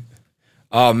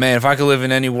 Oh man, if I could live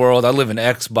in any world, I'd live in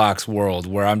Xbox world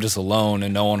where I'm just alone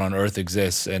and no one on Earth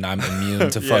exists, and I'm immune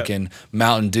to Yeah. fucking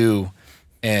Mountain Dew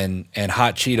and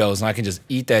hot Cheetos, and I can just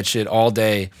eat that shit all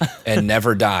day and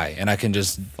never die, and I can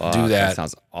just Fuck, do that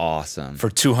sounds awesome. for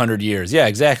 200 years. Yeah,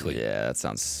 exactly. Yeah, that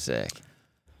sounds sick.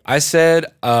 I said,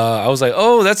 I was like,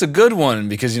 oh, that's a good one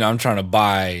because I'm trying to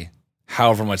buy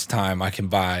however much time I can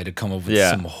buy to come up with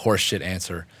Yeah. some horseshit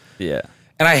answer. Yeah.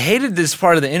 And I hated this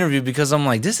part of the interview because I'm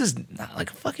like, this is not like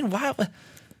fucking why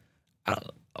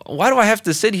do I have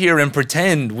to sit here and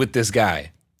pretend with this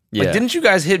guy? Yeah. Like, didn't you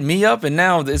guys hit me up and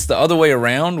now it's the other way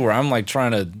around where I'm like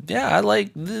trying to, I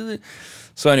like.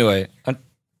 So anyway, it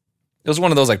was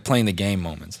one of those like playing the game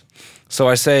moments. So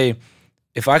I say,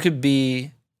 if I could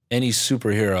be any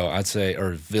superhero, I'd say,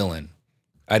 or villain,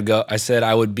 I said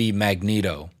I would be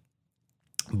Magneto,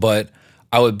 but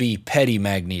I would be petty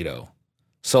Magneto.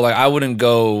 So like I wouldn't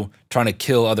go trying to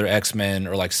kill other X-Men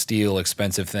or like steal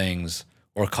expensive things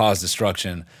or cause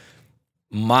destruction.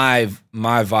 My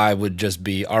vibe would just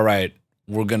be, all right,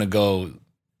 we're gonna go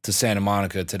to Santa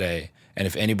Monica today, and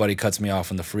if anybody cuts me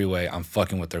off on the freeway, I'm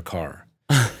fucking with their car.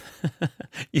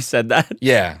 You said that?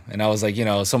 Yeah, and I was like,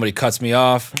 somebody cuts me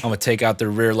off, I'm gonna take out their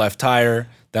rear left tire.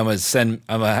 Then I'm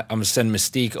gonna send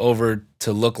Mystique over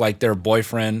to look like their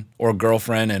boyfriend or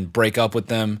girlfriend and break up with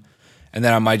them. And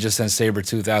then I might just send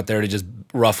Sabretooth out there to just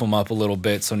rough them up a little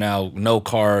bit. So now no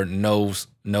car, no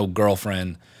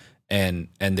girlfriend, and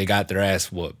they got their ass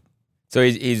whooped. So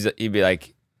he'd be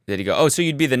like, did he go, oh, so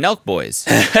you'd be the Nelk Boys?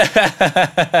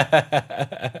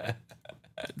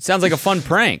 Sounds like a fun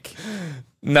prank.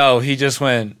 No, he just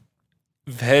went,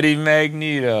 petty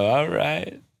Magneto. All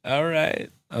right. I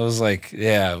was like,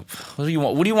 yeah, what do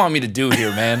you want me to do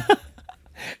here, man?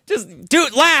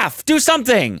 Just laugh, do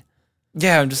something.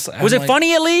 Yeah, Was it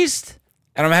funny at least?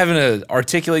 And I'm having to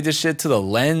articulate this shit to the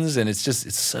lens, and it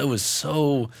was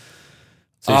so.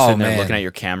 So you're Oh, sitting there man. looking at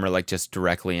your camera like just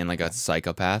directly in like a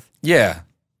psychopath. Yeah,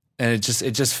 and it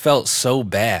just felt so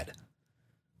bad.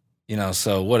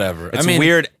 So whatever. It's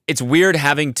weird. It's weird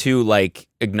having to like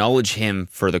acknowledge him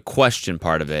for the question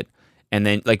part of it, and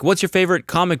then like, what's your favorite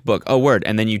comic book? Oh, word.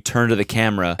 And then you turn to the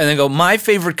camera. And then go, my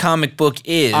favorite comic book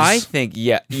is. I think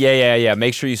yeah.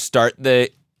 Make sure you start the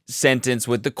sentence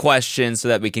with the question so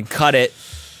that we can cut it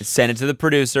and send it to the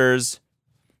producers.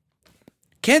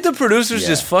 Can't the producers Yeah.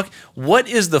 just fuck? What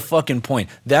is the fucking point?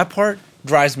 That part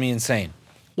drives me insane.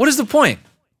 What is the point?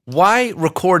 Why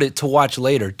record it to watch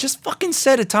later? Just fucking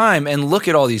set a time and look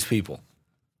at all these people.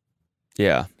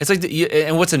 Yeah. It's like,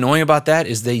 and what's annoying about that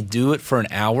is they do it for an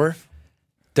hour.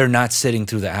 They're not sitting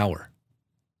through the hour.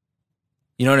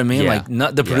 You know what I mean? Yeah.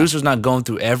 Like, the producer's not going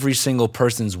through every single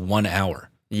person's 1 hour.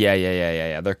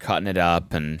 Yeah. They're cutting it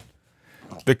up, and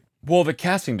the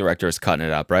casting director is cutting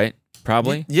it up, right?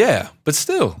 Probably. Yeah, but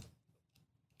still,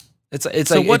 it's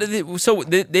So like what?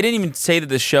 They didn't even say that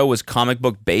the show was comic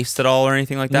book based at all or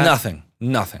anything like that.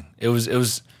 Nothing. It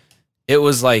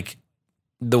was like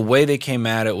the way they came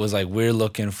at it was like, we're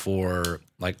looking for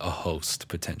like a host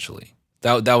potentially.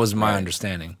 That was my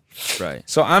understanding. Right.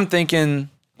 So I'm thinking,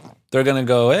 they're gonna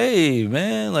go, hey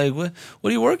man, like what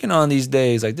are you working on these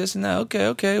days? Like this and that.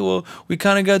 Okay. Well, we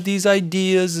kind of got these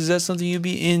ideas. Is that something you'd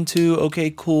be into?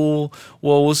 Okay, cool.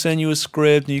 Well, we'll send you a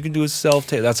script and you can do a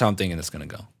self-tape. That's how I'm thinking it's gonna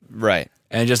go. Right.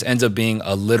 And it just ends up being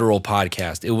a literal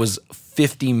podcast. It was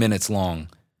 50 minutes long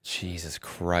Jesus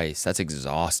Christ, that's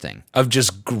exhausting. of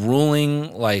just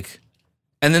grueling, like,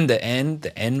 and then the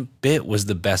end bit was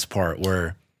the best part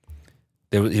where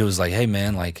he was like, hey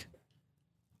man, like,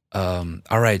 all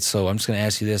right, so I'm just gonna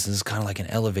ask you this. This is kind of like an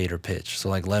elevator pitch. So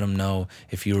like, let them know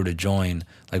if you were to join,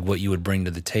 like what you would bring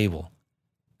to the table.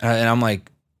 And I'm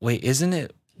like, wait, isn't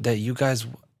it that you guys?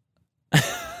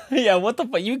 Yeah, what the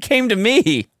fuck? You came to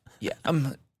me. Yeah, I'm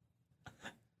like,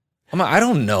 I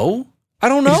don't know.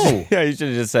 Yeah, you should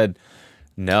have just said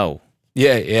no.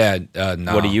 Yeah.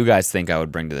 No. What do you guys think I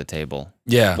would bring to the table?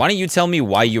 Yeah. Why don't you tell me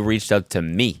why you reached out to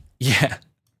me? Yeah.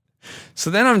 So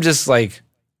then I'm just like,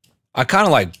 I kind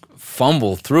of like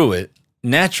fumble through it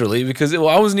naturally because I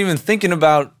wasn't even thinking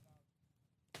about.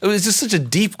 It was just such a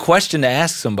deep question to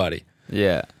ask somebody.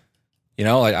 Yeah. You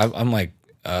know, like I'm like,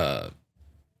 I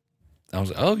was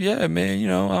like, oh yeah, man. You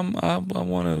know, I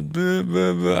want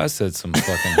to. I said some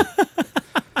fucking.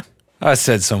 I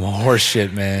said some horse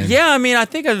shit, man. Yeah, I mean, I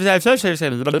think I've said.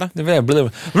 And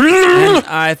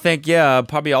I think, yeah,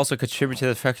 probably also contribute to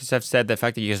the fact that I've said the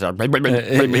fact that you guys are.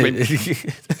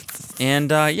 And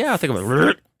yeah, I think I'll.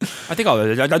 And I think I'll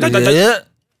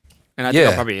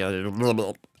probably.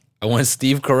 I went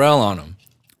Steve Carell on him.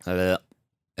 And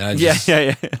I just,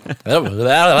 Yeah.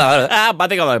 I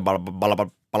think I'll.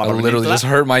 I literally just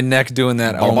hurt my neck doing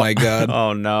that. Oh my god.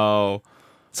 Oh no.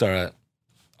 It's all right.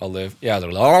 I'll live. Yeah. I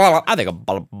think a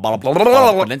peninsula.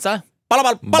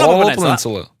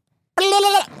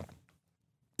 Peninsula.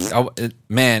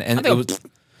 Man, and it was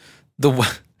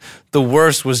the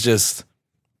worst was just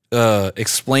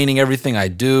explaining everything I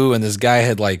do, and this guy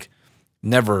had like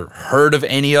never heard of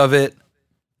any of it,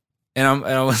 and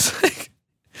I was like,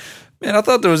 man, I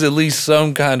thought there was at least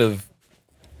some kind of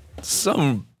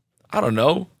I don't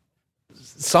know,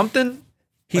 something.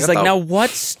 He's like, now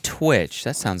what's Twitch?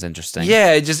 That sounds interesting.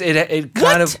 Yeah, it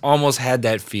kind of almost had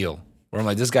that feel where I'm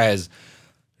like, this guy has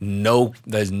no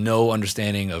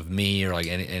understanding of me or like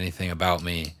anything about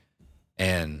me,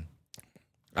 and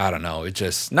I don't know. It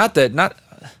just it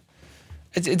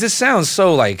just sounds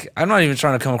so like I'm not even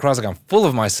trying to come across like I'm full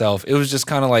of myself. It was just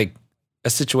kind of like a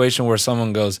situation where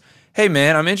someone goes, "Hey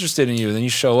man, I'm interested in you," and then you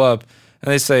show up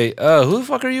and they say, "Who the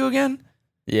fuck are you again?"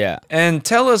 Yeah, and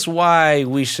tell us why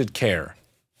we should care.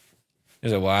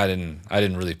 He's like, well, I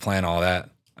didn't really plan all that.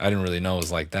 I didn't really know it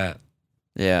was like that.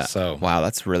 Yeah. So wow,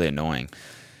 that's really annoying.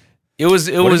 It was.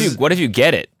 What if you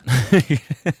get it?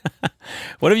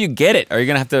 What if you get it? Are you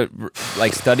gonna have to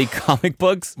like study comic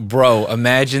books, bro?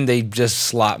 Imagine they just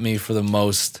slot me for the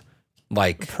most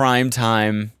like prime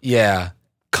time. Yeah,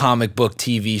 comic book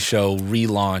TV show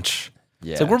relaunch.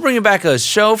 Yeah. It's like, we're bringing back a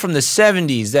show from the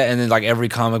 70s. And then like every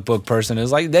comic book person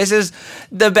is like, this is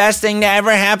the best thing to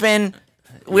ever happen.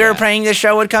 We were praying this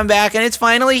show would come back, and it's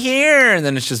finally here. And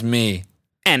then it's just me.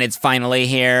 And it's finally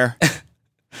here.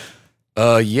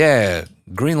 Yeah.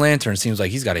 Green Lantern seems like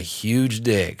he's got a huge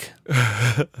dick.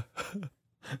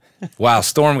 Wow,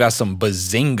 Storm got some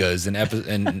bazingas in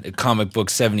comic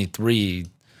book 73,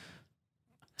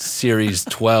 series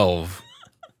 12.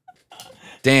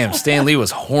 Damn, Stan Lee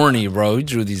was horny, bro. He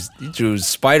drew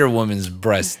Spider-Woman's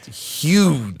breast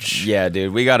huge. Yeah,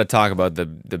 dude, we got to talk about the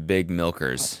big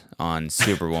milkers on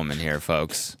Superwoman here,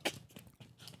 folks.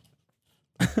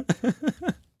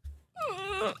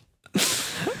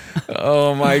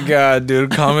 Oh my god, dude.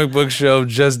 Comic book show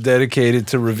just dedicated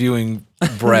to reviewing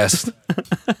breast.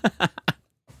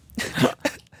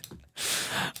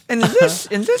 And in this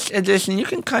edition, you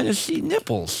can kind of see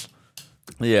nipples.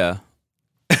 Yeah.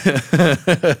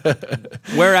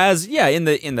 Whereas, yeah, in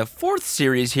the fourth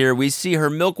series here, we see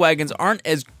her milk wagons aren't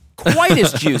as quite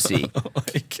as juicy. Oh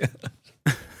my god.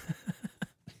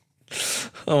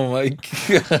 Oh my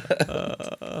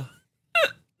god.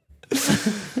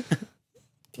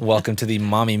 Welcome to the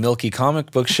Mommy Milky Comic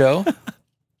Book Show.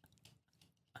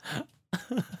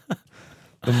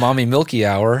 The Mommy Milky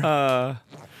Hour.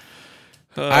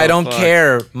 I don't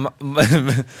care.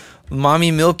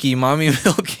 Mommy Milky, Mommy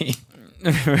Milky.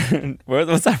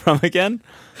 What's that from again?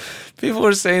 People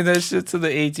were saying that shit to the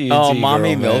AT&T. Oh,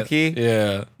 Mommy girl, Milky?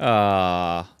 Man.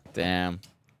 Yeah. Damn.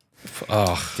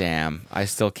 Oh, damn. I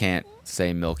still can't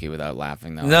say Milky without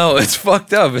laughing though. No, it's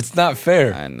fucked up. It's not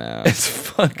fair. I know.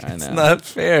 It's not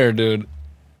fair, dude.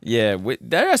 Yeah,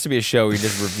 there has to be a show where you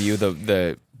just review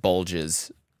the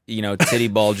bulges. You know, titty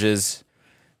bulges.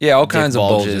 Yeah, all kinds of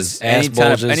bulges. Ass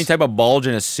bulges. Any type of bulge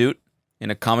in a suit.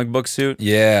 in a comic book suit,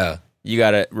 Yeah. you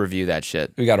gotta review that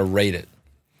shit. We got to rate it.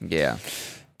 Yeah.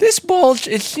 This bulge,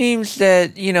 it seems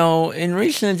that, in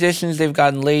recent editions, they've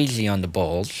gotten lazy on the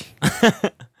bulge.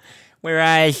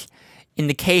 Whereas in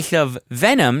the case of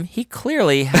Venom, he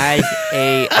clearly has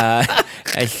a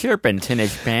serpent in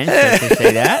his pants. Let's just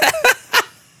say that.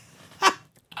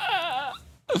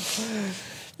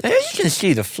 Now, as you can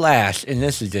see, the Flash in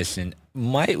this edition,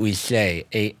 might we say,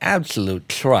 a absolute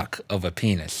truck of a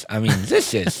penis. I mean,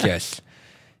 this is just...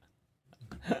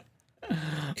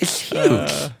 It's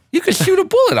huge. You could shoot a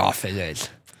bullet off of it.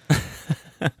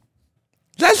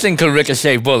 That thing could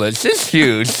ricochet bullets. It's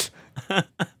huge.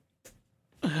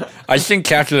 I think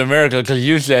Captain America could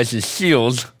use that as a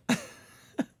shield.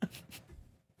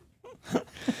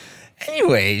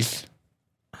 Anyways.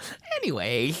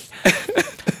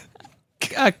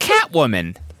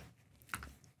 Catwoman.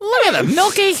 Look at the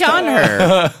milkies on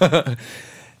her.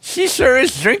 She sure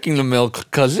is drinking the milk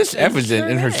because it's evident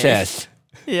in her chest.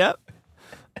 Yep.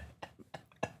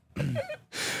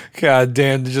 God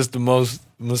damn, just the most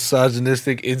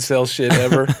misogynistic incel shit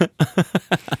ever.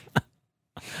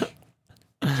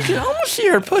 You can almost see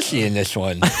her pussy in this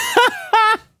one.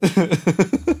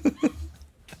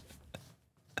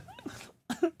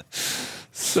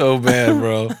 So bad,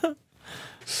 bro.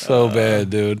 So bad,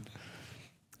 dude.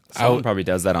 Someone probably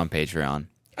does that on Patreon.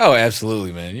 Oh,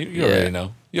 absolutely, man. You already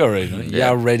know. You already know. You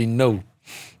already know.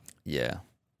 Yeah.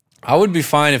 I would be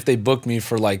fine if they booked me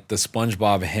for like the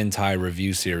SpongeBob hentai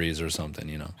review series or something,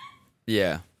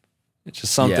 Yeah. It's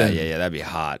just something. Yeah, that'd be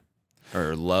hot.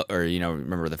 Or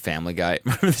remember the Family Guy?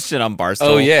 Remember the shit on Barstool?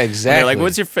 Oh yeah, When exactly. they're like,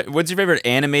 what's your favorite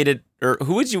animated, or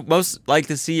who would you most like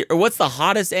to see, or what's the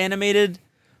hottest animated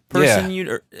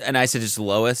person and I said just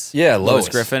Lois. Yeah, Lois Lois.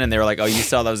 Griffin, and they were like, oh, you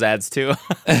saw those ads too?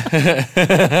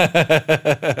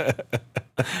 I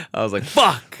was like,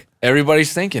 fuck.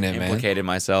 Everybody's thinking it, man. Implicated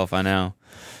myself, I know.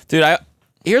 Dude,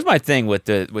 here's my thing with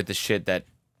the shit that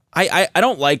I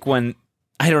don't like when,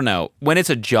 I don't know, when it's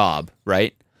a job,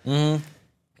 right? Mm-hmm.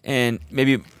 And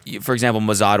maybe, for example,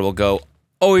 Mazad will go,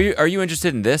 oh, are you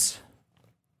interested in this?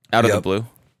 Out of the blue.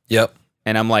 Yep.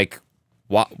 And I'm like,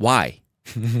 why?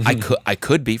 I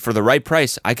could be, for the right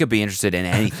price, I could be interested in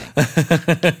anything.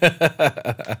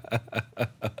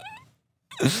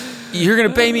 You're going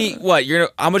to pay me what?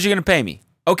 How much are you going to pay me?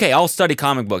 Okay, I'll study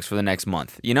comic books for the next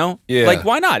month, Yeah. Like,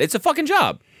 why not? It's a fucking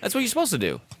job. That's what you're supposed to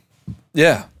do.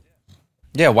 Yeah.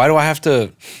 Yeah, why do I have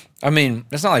to... I mean,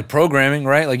 it's not like programming,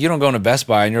 right? Like, you don't go into Best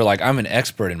Buy and you're like, I'm an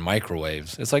expert in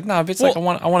microwaves. It's like, no, if it's like, I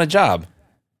want a job.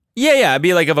 Yeah. It'd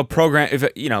be like if a program,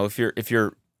 if you're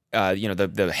the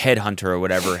headhunter or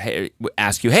whatever,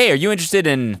 ask you, hey, are you interested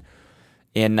in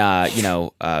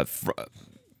whatever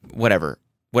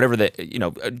the,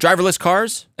 driverless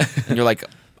cars? And you're like,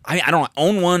 I don't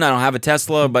own one. I don't have a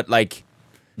Tesla, but like,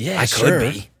 Yeah, I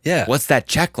could be. Yeah. What's that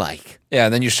check like? Yeah,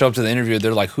 and then you show up to the interview,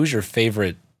 they're like, who's your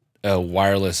favorite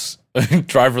wireless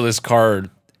driverless car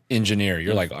engineer?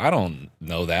 You're like, I don't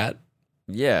know that.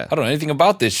 Yeah. I don't know anything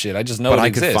about this shit. I just know But it I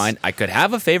exists. I could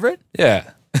have a favorite.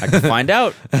 Yeah. I could find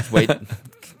out. Just wait.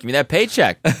 Give me that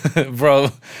paycheck. Bro,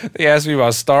 they asked me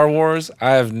about Star Wars.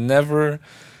 I have never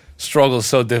struggled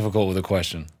so difficult with a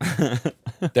question.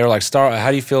 They were like, how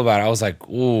do you feel about it? I was like,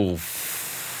 ooh,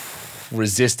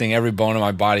 resisting every bone in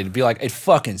my body to be like, it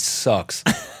fucking sucks.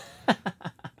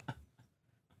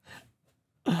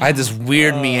 I had this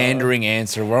weird meandering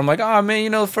answer where I'm like, oh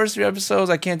man, the first 3 episodes,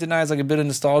 I can't deny it's like a bit of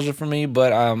nostalgia for me,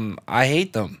 but I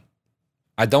hate them.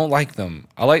 I don't like them.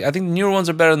 I think the newer ones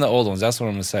are better than the old ones. That's what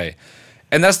I'm gonna say.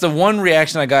 And that's the one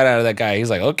reaction I got out of that guy. He's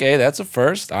like, okay, that's a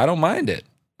first. I don't mind it.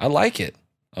 I like it.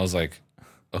 I was like,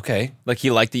 okay. Like,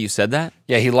 he liked that you said that?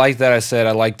 Yeah, he liked that I said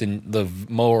I liked the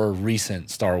more recent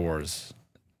Star Wars.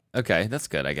 Okay, that's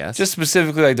good, I guess. Just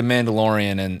specifically like the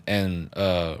Mandalorian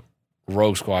and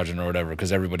Rogue Squadron or whatever,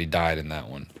 because everybody died in that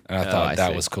one. And I thought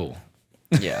that was cool.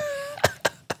 Yeah.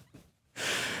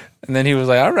 And then he was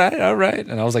like, all right.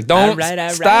 And I was like, don't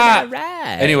stop.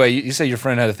 Anyway, you said your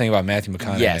friend had a thing about Matthew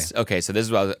McConaughey. Yes. Okay, so this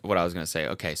is what I was going to say.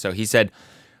 Okay, so he said,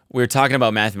 we were talking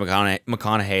about Matthew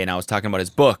McConaughey, and I was talking about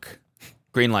his book,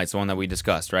 Greenlight's the one that we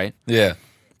discussed, right? Yeah.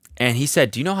 And he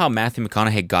said, do you know how Matthew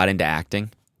McConaughey got into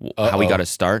acting? How he got his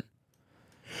start?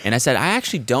 And I said, I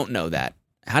actually don't know that.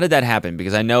 How did that happen?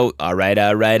 Because I know, all right.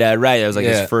 That was like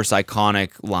his first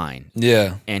iconic line.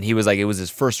 Yeah. And he was like, it was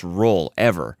his first role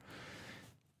ever.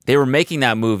 They were making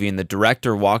that movie, and the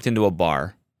director walked into a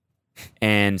bar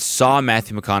and saw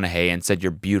Matthew McConaughey and said,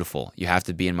 you're beautiful. You have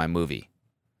to be in my movie.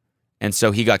 And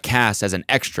so he got cast as an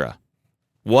extra.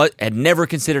 Had never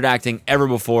considered acting ever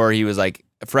before. He was like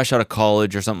fresh out of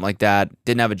college or something like that.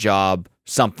 Didn't have a job,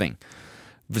 something.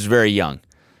 Was very young.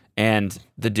 And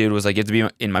the dude was like, "You have to be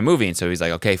in my movie." And so he's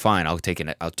like, "Okay, fine. I'll take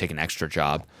an extra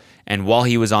job." And while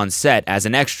he was on set as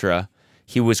an extra,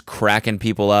 he was cracking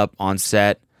people up on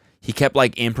set. He kept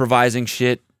like improvising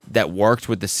shit that worked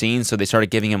with the scene, so they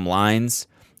started giving him lines.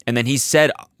 And then he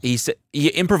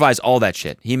improvised all that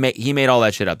shit. He made all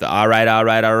that shit up. All right.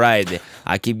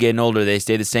 I keep getting older. They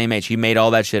stay the same age. He made all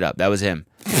that shit up. That was him.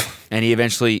 And he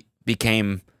eventually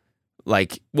became kind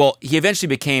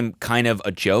of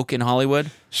a joke in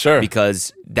Hollywood. Sure.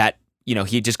 Because that,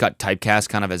 he just got typecast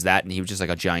kind of as that, and he was just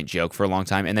like a giant joke for a long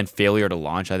time. And then Failure to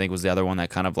Launch, I think, was the other one that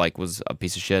kind of like was a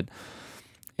piece of shit.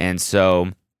 And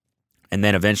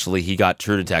then eventually he got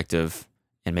True Detective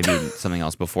and maybe something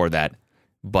else before that.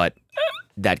 But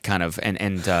that kind of,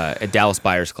 and Dallas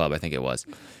Buyers Club, I think it was.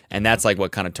 And that's like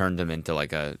what kind of turned him into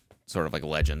like a sort of like a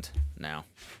legend now.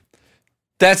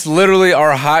 That's literally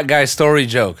our hot guy story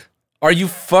joke. Are you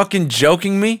fucking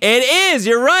joking me? It is.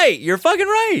 You're right. You're fucking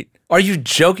right. Are you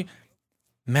joking?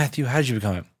 Matthew, how did you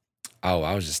become it? Oh,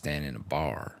 I was just standing in a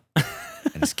bar. And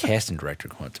this casting director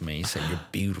came up to me. He said, "You're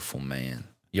beautiful, man.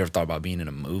 You ever thought about being in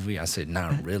a movie?" I said,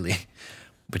 "Not really.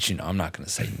 But, I'm not going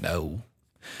to say no."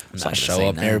 So I show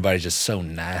up and everybody's just so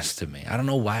nice to me. I don't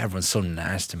know why everyone's so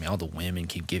nice to me. All the women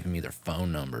keep giving me their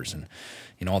phone numbers. And,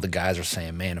 all the guys are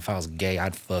saying, "Man, if I was gay,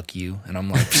 I'd fuck you." And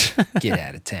I'm like, get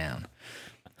out of town.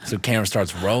 So camera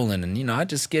starts rolling and, I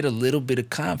just get a little bit of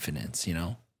confidence,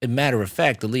 As a matter of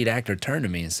fact, the lead actor turned to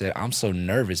me and said, "I'm so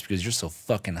nervous because you're so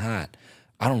fucking hot.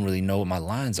 I don't really know what my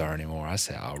lines are anymore." I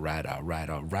said, all right.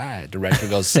 Director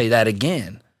goes, "Say that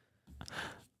again."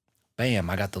 Bam,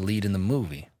 I got the lead in the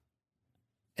movie.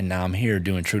 And now I'm here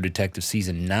doing True Detective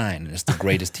Season 9, and it's the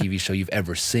greatest TV show you've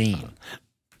ever seen.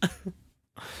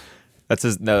 That's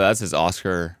his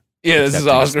Oscar. Yeah, this is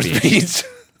Oscar speech.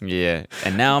 Yeah,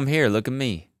 and now I'm here. Look at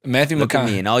me. Matthew Look at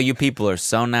me, McConaughey. and all you people are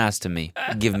so nice to me.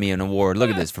 Give me an award. Look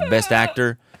at this for Best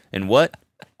Actor. And what?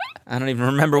 I don't even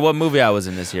remember what movie I was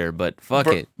in this year, but fuck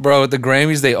it. Bro, at the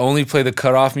Grammys, they only play the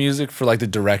cutoff music for like the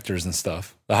directors and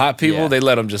stuff. The hot people, they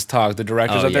let them just talk. The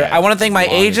directors up there, "I want to thank my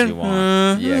agent."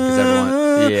 Yeah, because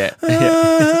everyone. Yeah.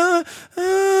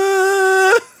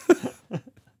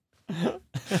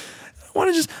 I want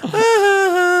to just.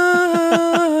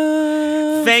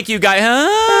 Thank you, guy.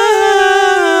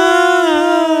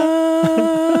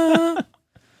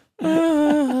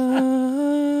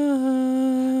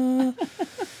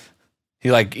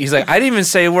 He's like, "I didn't even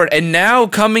say a word." And now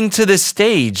coming to the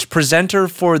stage, presenter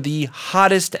for the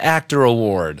Hottest Actor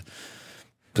Award.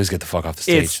 Please get the fuck off the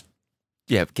stage.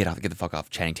 Get the fuck off.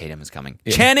 Channing Tatum is coming.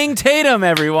 Yeah. Channing Tatum,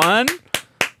 everyone.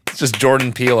 It's just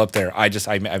Jordan Peele up there. I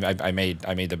made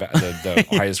the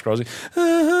highest grossing.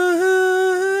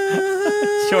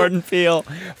 Jordan Peele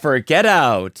for Get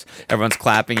Out. Everyone's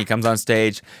clapping. He comes on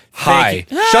stage. Hi.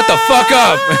 Shut the fuck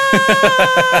up.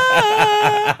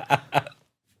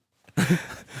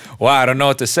 Wow, I don't know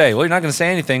what to say. Well, you're not going to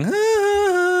say anything.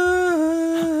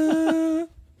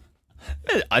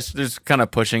 I was just kind of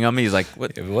pushing him. He's like,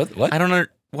 "What? What? I don't know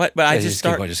what." But I just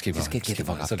start. Just keep going. Get the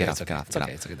fuck off. Get off.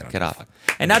 Get off. Fuck.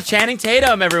 And now Channing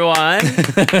Tatum, everyone.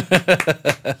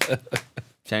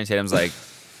 Channing Tatum's like,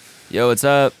 "Yo, what's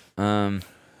up? Sorry,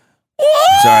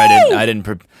 I didn't.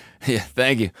 Yeah,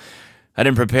 thank you. I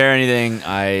didn't prepare anything.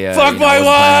 Fuck my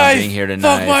wife. Being here tonight.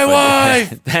 Fuck my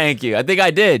wife. Thank you. I think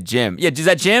I did, Jim. Yeah, is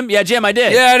that Jim? Yeah, Jim, I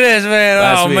did. Yeah, it is, man.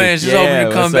 Last week. Man, she's hoping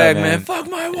to come back, man. Fuck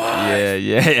my wife.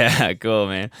 Yeah. Cool,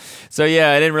 man. So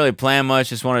yeah, I didn't really plan much.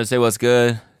 Just wanted to say what's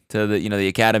good to the the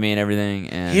Academy and everything.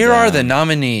 And here are the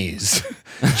nominees: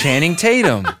 Channing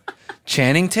Tatum,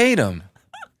 Channing Tatum,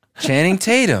 Channing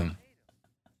Tatum,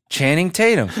 Channing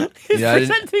Tatum. He's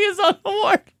presenting his own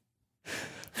award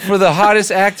for the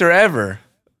hottest actor ever.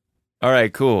 All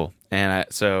right, cool. And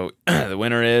so the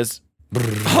winner is.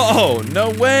 Oh,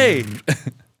 no way.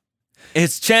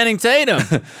 It's Channing Tatum.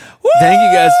 Thank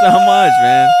you guys so much,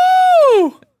 man.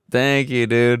 Thank you,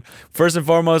 dude. First and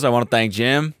foremost, I want to thank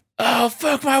Jim. Oh,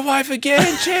 fuck my wife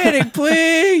again, Channing,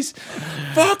 please.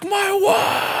 Fuck my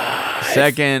wife.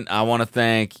 Second, I want to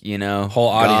thank, whole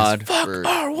audience. God fuck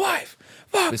our wife.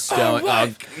 Fuck bestowing. our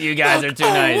wife. Oh, you guys are too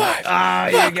nice. Wife. Oh,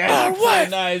 fuck you guys are wife.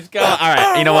 too nice. Go. All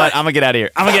right, you know what? I'm going to get out of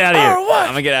here. I'm going to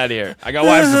get out of here. I got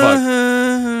wives to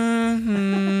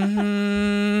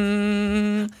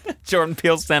fuck. Jordan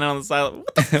Peele standing on the side.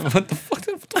 What the fuck? What the fuck?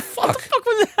 What the fuck? What the fuck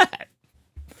was that?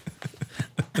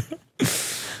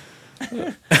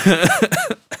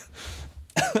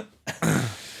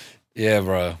 Yeah,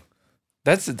 bro.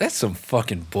 That's some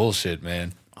fucking bullshit,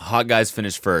 man. Hot guys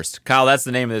finish first. Kyle, that's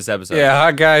the name of this episode. Yeah,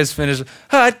 hot guys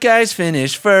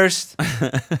finish first.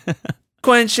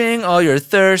 Quenching all your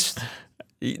thirst.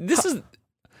 This is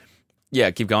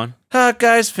Yeah, keep going. Hot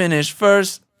guys finish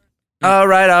first. All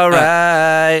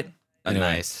right. Anyway.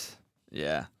 Nice.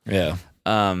 Yeah. Yeah.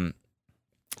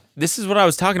 This is what I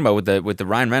was talking about with the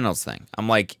Ryan Reynolds thing. I'm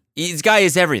like, this guy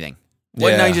is everything.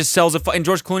 What now? He just sells and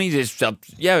George Clooney just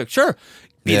yeah, sure.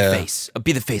 Be the face.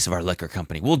 Be the face of our liquor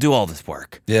company. We'll do all this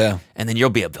work. Yeah. And then you'll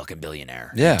be a fucking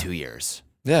billionaire in 2 years.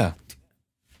 Yeah.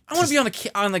 I want to be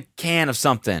on the can of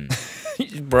something.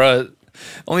 Bruh,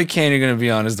 only can you're going to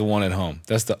be on is the one at home.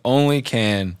 That's the only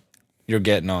can you're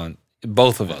getting on.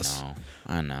 Both of us.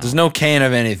 I know. There's no can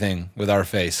of anything with our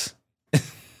face.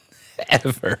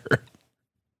 Ever.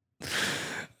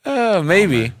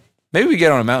 Maybe. Maybe we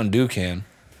get on a Mountain Dew can.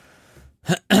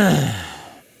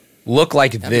 Look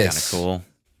like That'd this. Be kinda cool.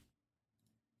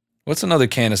 What's another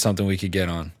can of something we could get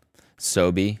on?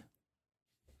 Sobe.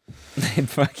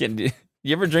 Fucking.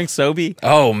 You ever drink Sobe?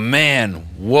 Oh man!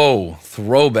 Whoa!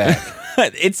 Throwback.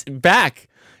 It's back.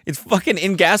 It's fucking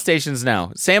in gas stations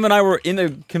now. Sam and I were in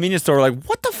the convenience store, like,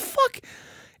 what the fuck?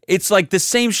 It's like the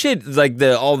same shit. It's like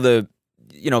all the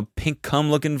pink cum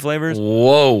looking flavors.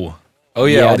 Whoa! Oh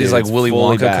yeah, all these dude, like it's Willy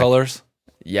fully Wonka back. colors.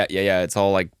 Yeah. It's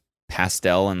all like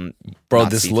pastel and Bro,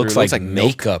 not this see-through. looks It like milk.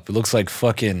 makeup. It looks like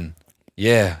fucking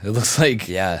yeah. It looks like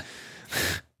Yeah.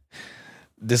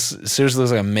 This seriously looks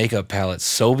like a makeup palette.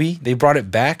 Sobe, they brought it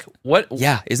back. What?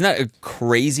 Yeah, isn't that a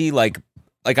crazy? Like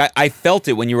I felt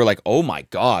it when you were like, oh my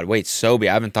god, wait, Sobe.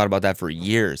 I haven't thought about that for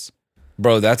years.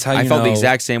 Bro, that's how I you felt know. the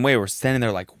exact same way. We're standing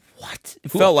there like, what?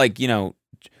 It felt like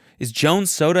is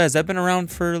Jones Soda? Has that been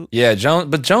around for? Yeah, Jones.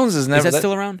 But Jones is never. Is that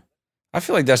still around? I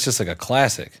feel like that's just like a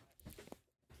classic.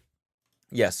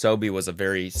 Yeah, Sobe was a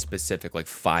very specific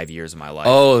 5 years of my life.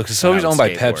 Oh, because when I Sobe's would owned by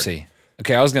skateboard. Pepsi.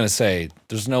 Okay, I was gonna say,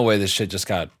 there's no way this shit just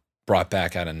got brought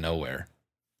back out of nowhere.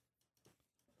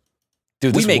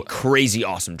 Dude, We this make crazy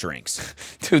awesome drinks.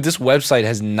 dude, this website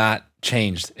has not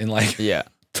changed in Yeah.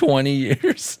 20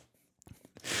 years.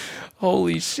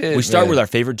 Holy shit. We start man. with our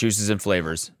favorite juices and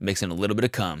flavors, mixing a little bit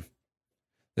of cum.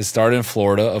 It started in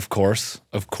Florida, of course.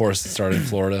 Of course, it started in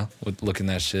Florida with looking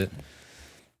that shit.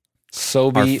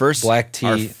 Sobe black tea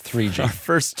our 3G. Our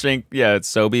first drink,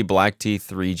 it's Sobe Black Tea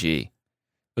 3G. It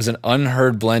was an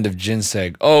unheard blend of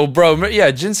ginseng. Oh, bro,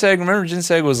 yeah, ginseng. Remember,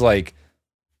 ginseng was like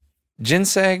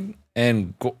ginseng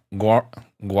and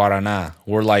guarana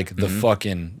were like the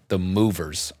fucking the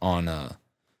movers on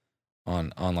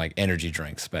like energy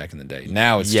drinks back in the day.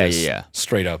 Now it's just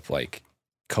straight up like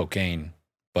cocaine,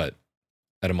 but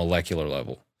at a molecular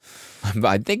level.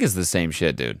 I think it's the same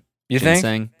shit, dude. You Ginseng?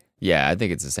 think? Yeah, I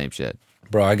think it's the same shit.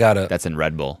 Bro, That's in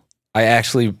Red Bull. I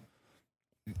actually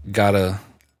got a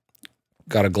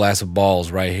glass of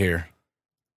balls right here.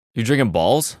 You drinking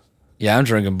balls? Yeah, I'm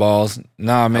drinking balls.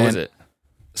 Nah, man. How is it?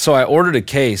 So I ordered a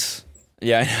case.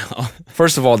 Yeah, I know.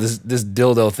 First of all, this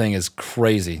dildo thing is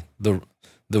crazy. The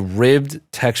ribbed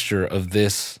texture of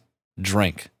this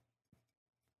drink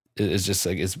is just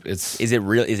like it's. Is it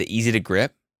real? Is it easy to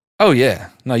grip? Oh yeah,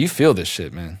 no, you feel this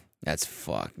shit, man. That's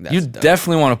fuck. You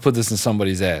definitely want to put this in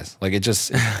somebody's ass. Like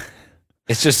it's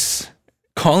just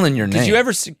calling your name.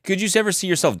 Could you ever see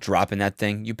yourself dropping that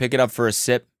thing? You pick it up for a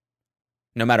sip,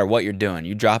 no matter what you're doing.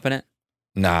 You dropping it?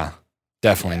 Nah,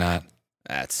 definitely not.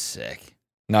 That's sick.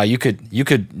 No, you could,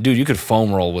 dude. You could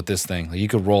foam roll with this thing. Like, you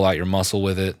could roll out your muscle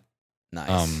with it.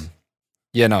 Nice.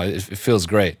 Yeah, no, it feels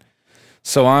great.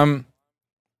 So I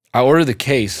ordered the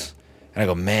case, and I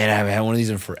go, man, I haven't had one of these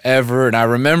in forever. And I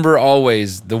remember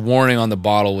always the warning on the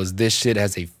bottle was this shit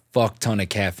has a fuck ton of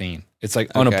caffeine. It's like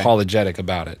unapologetic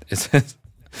about it. It says,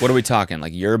 what are we talking?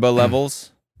 Like yerba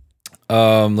levels?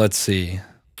 Let's see.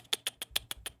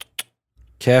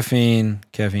 Caffeine.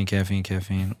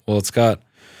 Well, it's got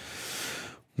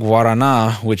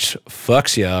guarana, which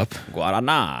fucks you up.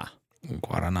 Guarana.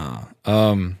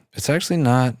 It's actually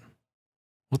not.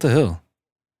 What the hell?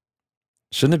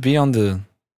 Shouldn't it be on the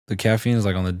caffeine? Is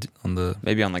like on the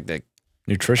Maybe on like the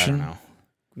nutrition? I don't know,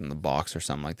 in the box or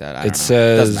something like that. I It don't know.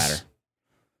 says Doesn't matter.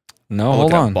 No,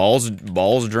 hold on.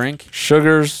 Balls drink.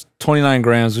 Sugars 29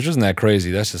 grams, which isn't that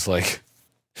crazy. That's just like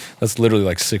that's literally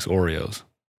like 6 Oreos.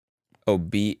 Oh,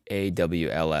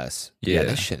 BAWLS. Yeah.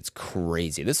 This shit is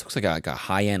crazy. This looks like a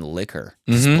high end liquor.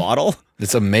 Mhm. This bottle,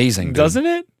 It's amazing, dude. doesn't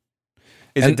it?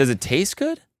 And- Does it taste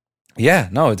good? Yeah,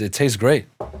 no, it tastes great.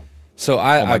 So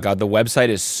Oh my god, the website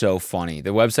is so funny.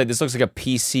 The website. This looks like a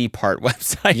PC part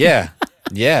website.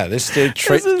 yeah, this stayed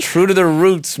true to the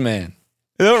roots, man.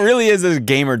 It really is a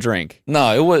gamer drink.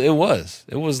 No, it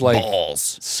was like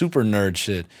Balls. super nerd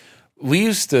shit. Me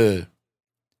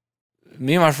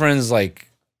and my friends, like,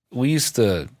 we used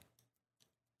to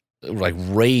like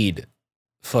raid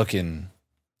fucking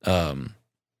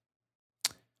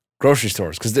grocery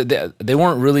stores because they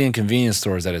weren't really in convenience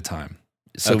stores at a time.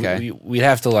 So we'd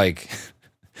have to like,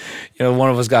 one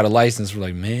of us got a license. We're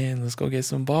like, man, let's go get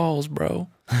some balls, bro.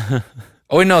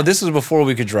 Oh wait, no, this was before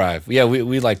we could drive. Yeah,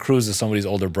 we like cruise to somebody's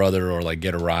older brother or like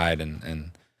get a ride,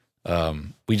 and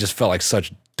we just felt like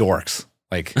such dorks.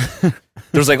 Like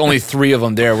there's like only 3 of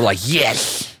them there. We're like,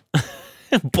 yes,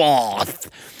 balls,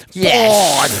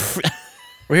 yes.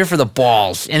 We're here for the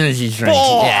balls, energy drink.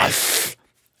 Balls. Yes,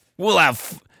 We'll have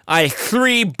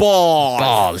 3 balls.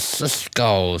 balls. Let's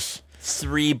go.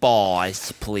 3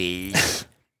 balls, please.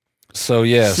 So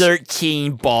yes,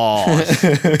 13 balls.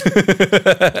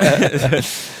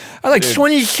 I like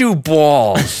 22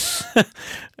 balls.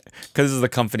 Because this is the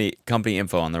company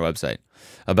info on their website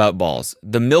about balls.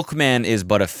 The milkman is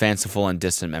but a fanciful and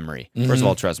distant memory. First of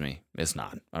all, trust me, it's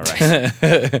not. All right.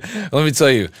 Let me tell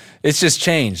you, it's just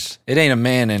changed. It ain't a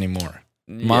man anymore.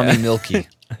 Mommy Milky.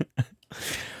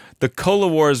 The cola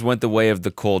wars went the way of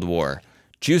the Cold War.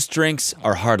 Juice drinks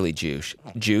are hardly Jewish.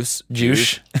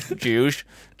 Jewish.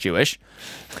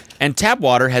 And tap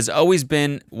water has always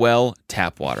been, well,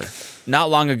 tap water.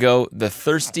 Not long ago, the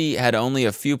thirsty had only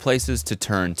a few places to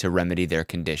turn to remedy their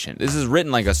condition. This is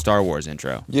written like a Star Wars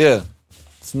intro. Yeah.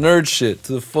 It's nerd shit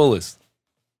to the fullest.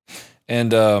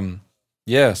 And so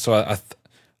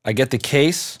I get the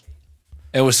case.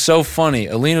 It was so funny.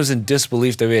 Alina was in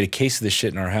disbelief that we had a case of this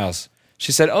shit in our house.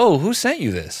 She said, "Oh, who sent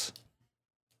you this?"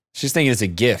 She's thinking it's a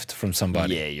gift from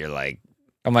somebody. Yeah, you're like,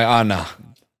 I'm like, oh, no.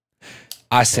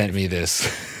 I sent me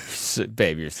this.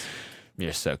 babe,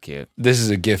 you're so cute. This is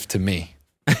a gift to me.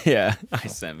 Yeah, I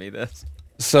sent me this.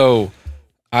 So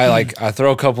I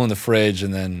throw a couple in the fridge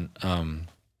and then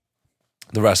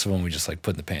the rest of them we just like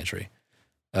put in the pantry.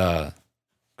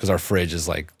 Because our fridge is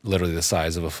like literally the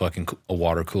size of a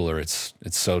water cooler. It's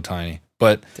so tiny.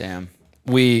 But damn,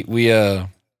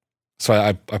 so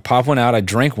I pop one out. I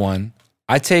drink one.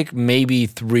 I take maybe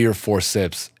 3 or 4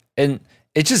 sips, and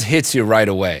it just hits you right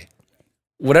away.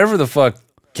 Whatever the fuck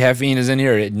caffeine is in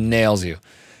here, it nails you.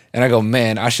 And I go,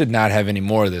 man, I should not have any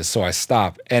more of this. So I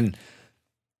stop. And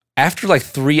after like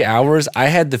 3 hours, I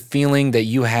had the feeling that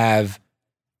you have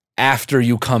after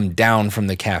you come down from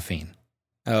the caffeine.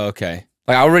 Oh, okay.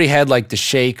 Like I already had like the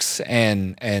shakes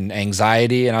and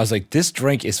anxiety, and I was like, this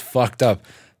drink is fucked up.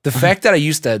 The fact that I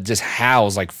used to just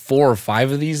house like 4 or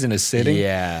 5 of these in a sitting.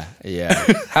 Yeah.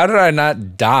 How did I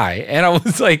not die? And I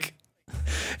was like,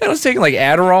 I was taking like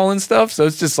Adderall and stuff, so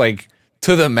it's just like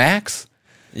to the max.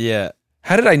 Yeah.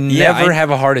 How did I never have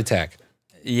a heart attack?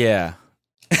 Yeah.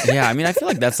 Yeah, I mean, I feel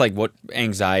like that's like what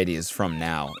anxiety is from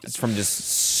now. It's from just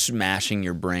smashing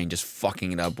your brain, just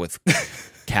fucking it up with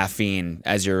caffeine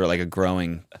as you're like a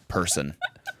growing person.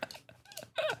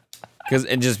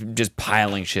 And just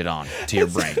piling shit on to your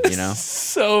brain, you know?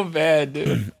 So bad,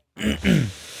 dude.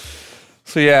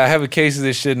 So yeah, I have a case of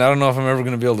this shit, and I don't know if I'm ever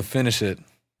going to be able to finish it.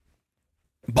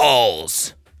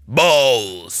 Balls.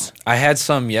 I had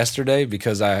some yesterday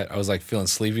because I was like feeling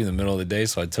sleepy in the middle of the day,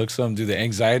 so I took some. Dude, the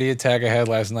anxiety attack I had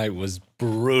last night was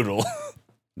brutal.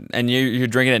 And you're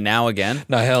drinking it now again?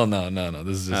 No, hell no.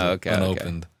 This is just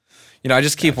unopened. Okay. You know, I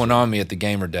just keep one on me at the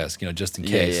gamer desk, you know, just in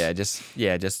case. It's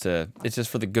just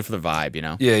for the good for the vibe, you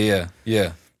know?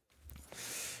 Yeah.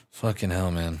 Fucking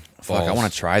hell, man. Fuck, I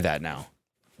want to try that now.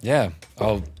 Yeah,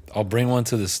 I'll bring one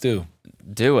to the stew.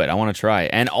 Do it. I want to try.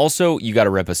 And also, you got to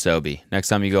rip a Sobe. Next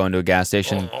time you go into a gas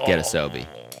station, get a Sobe.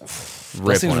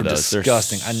 Rip one of those.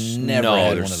 Disgusting. I never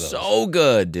had one of those. So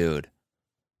good, dude.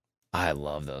 I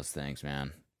love those things,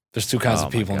 man. There's 2 kinds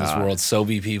of people in this world: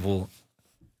 Sobe people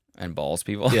and balls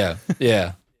people. Yeah.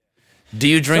 Do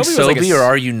you drink Sobe or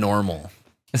are you normal?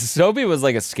 Sobe was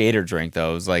like a skater drink,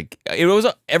 though. It was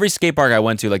every skate park I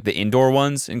went to, like the indoor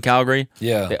ones in Calgary.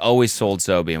 Yeah, they always sold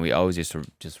Sobe, and we always used to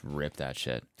just rip that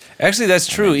shit. Actually, that's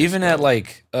true. Even at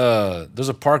like, there's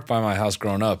a park by my house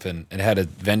growing up, and it had a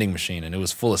vending machine, and it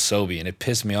was full of Sobe, and it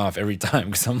pissed me off every time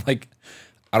because I'm like,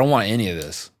 I don't want any of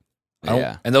this.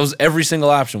 And every single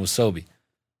option was Sobe.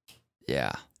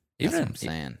 Yeah, that's what I'm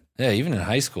saying. Yeah, even in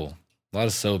high school, a lot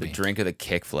of Sobe. The drink of the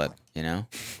kickflip, you know.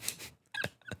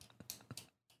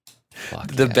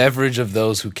 The beverage of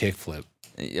those who kickflip.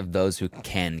 Of those who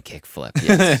can kickflip,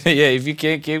 yes. Yeah, if you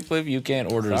can't kickflip, you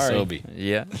can't order a Sobe.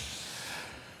 Yeah.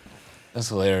 That's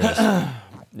hilarious.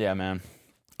 Yeah, man.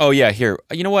 Oh, yeah, here.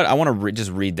 You know what? I want to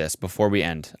just read this before we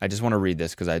end. I just want to read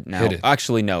this because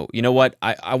actually, no. You know what?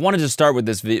 I wanted to start with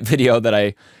this video that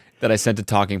I sent to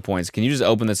Talking Points. Can you just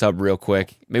open this up real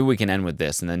quick? Maybe we can end with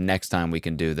this, and then next time we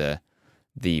can do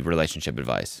the relationship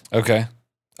advice. Okay.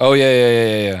 Oh,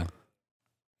 yeah.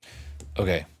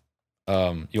 Okay.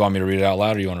 You want me to read it out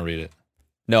loud or you want to read it?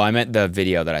 No, I meant the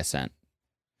video that I sent.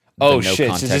 Oh no shit!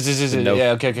 context, the no,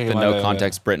 Yeah, okay. the my no bad.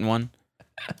 context Britain one.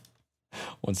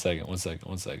 1 second.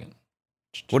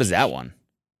 What is that one?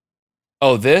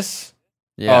 Oh, this?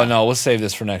 Yeah. Oh no, we'll save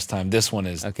this for next time. This one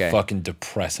is Okay. fucking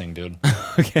depressing, dude.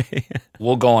 Okay.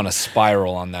 We'll go on a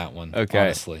spiral on that one. Okay.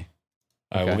 Honestly.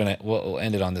 All right, Okay. we'll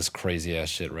end it on this crazy ass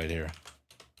shit right here.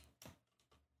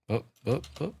 Oh.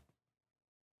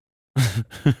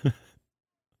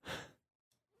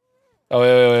 Oh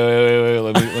wait.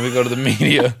 Let me go to the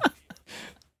media.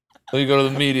 Let me go to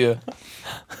the media.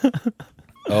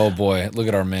 Oh boy, look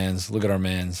at our mans. Look at our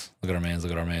mans.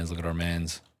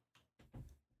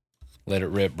 Let it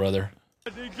rip, brother.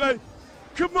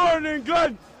 Good morning,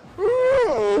 Glenn.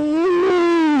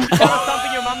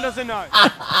 Something your mom doesn't know.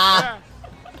 Yeah.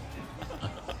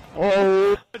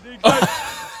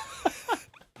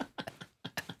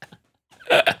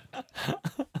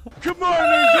 Good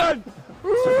morning, Glenn.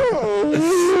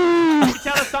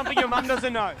 Tell us something your mom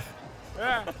doesn't know.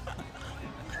 Yeah.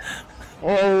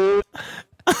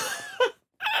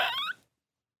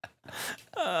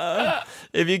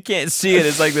 If you can't see it,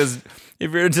 it's like this.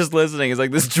 If you're just listening, it's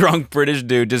like this drunk British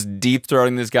dude just deep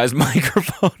throating this guy's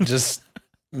microphone. Just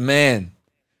man,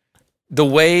 the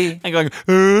way And going,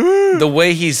 the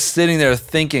way he's sitting there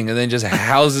thinking, and then just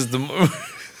houses the.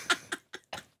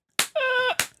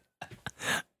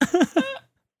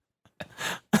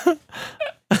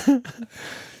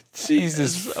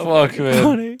 Jesus fuck, man.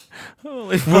 funny.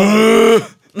 Holy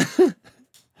fuck.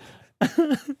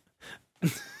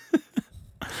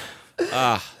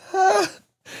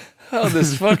 Oh,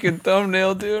 this fucking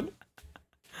thumbnail, dude.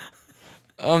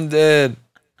 I'm dead.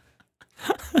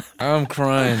 I'm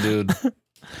crying, dude.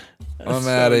 I'm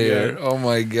out of here. Oh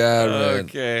my god, man.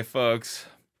 Okay, folks.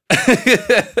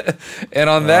 And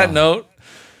on that note,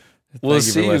 we'll Thank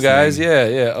you for see you guys.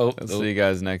 listening. Yeah. I'll see you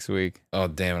guys next week. Oh,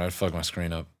 damn it. I fucked my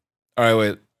screen up. All right,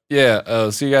 wait. Yeah.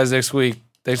 See you guys next week.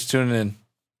 Thanks for tuning in.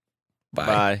 Bye.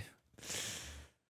 Bye.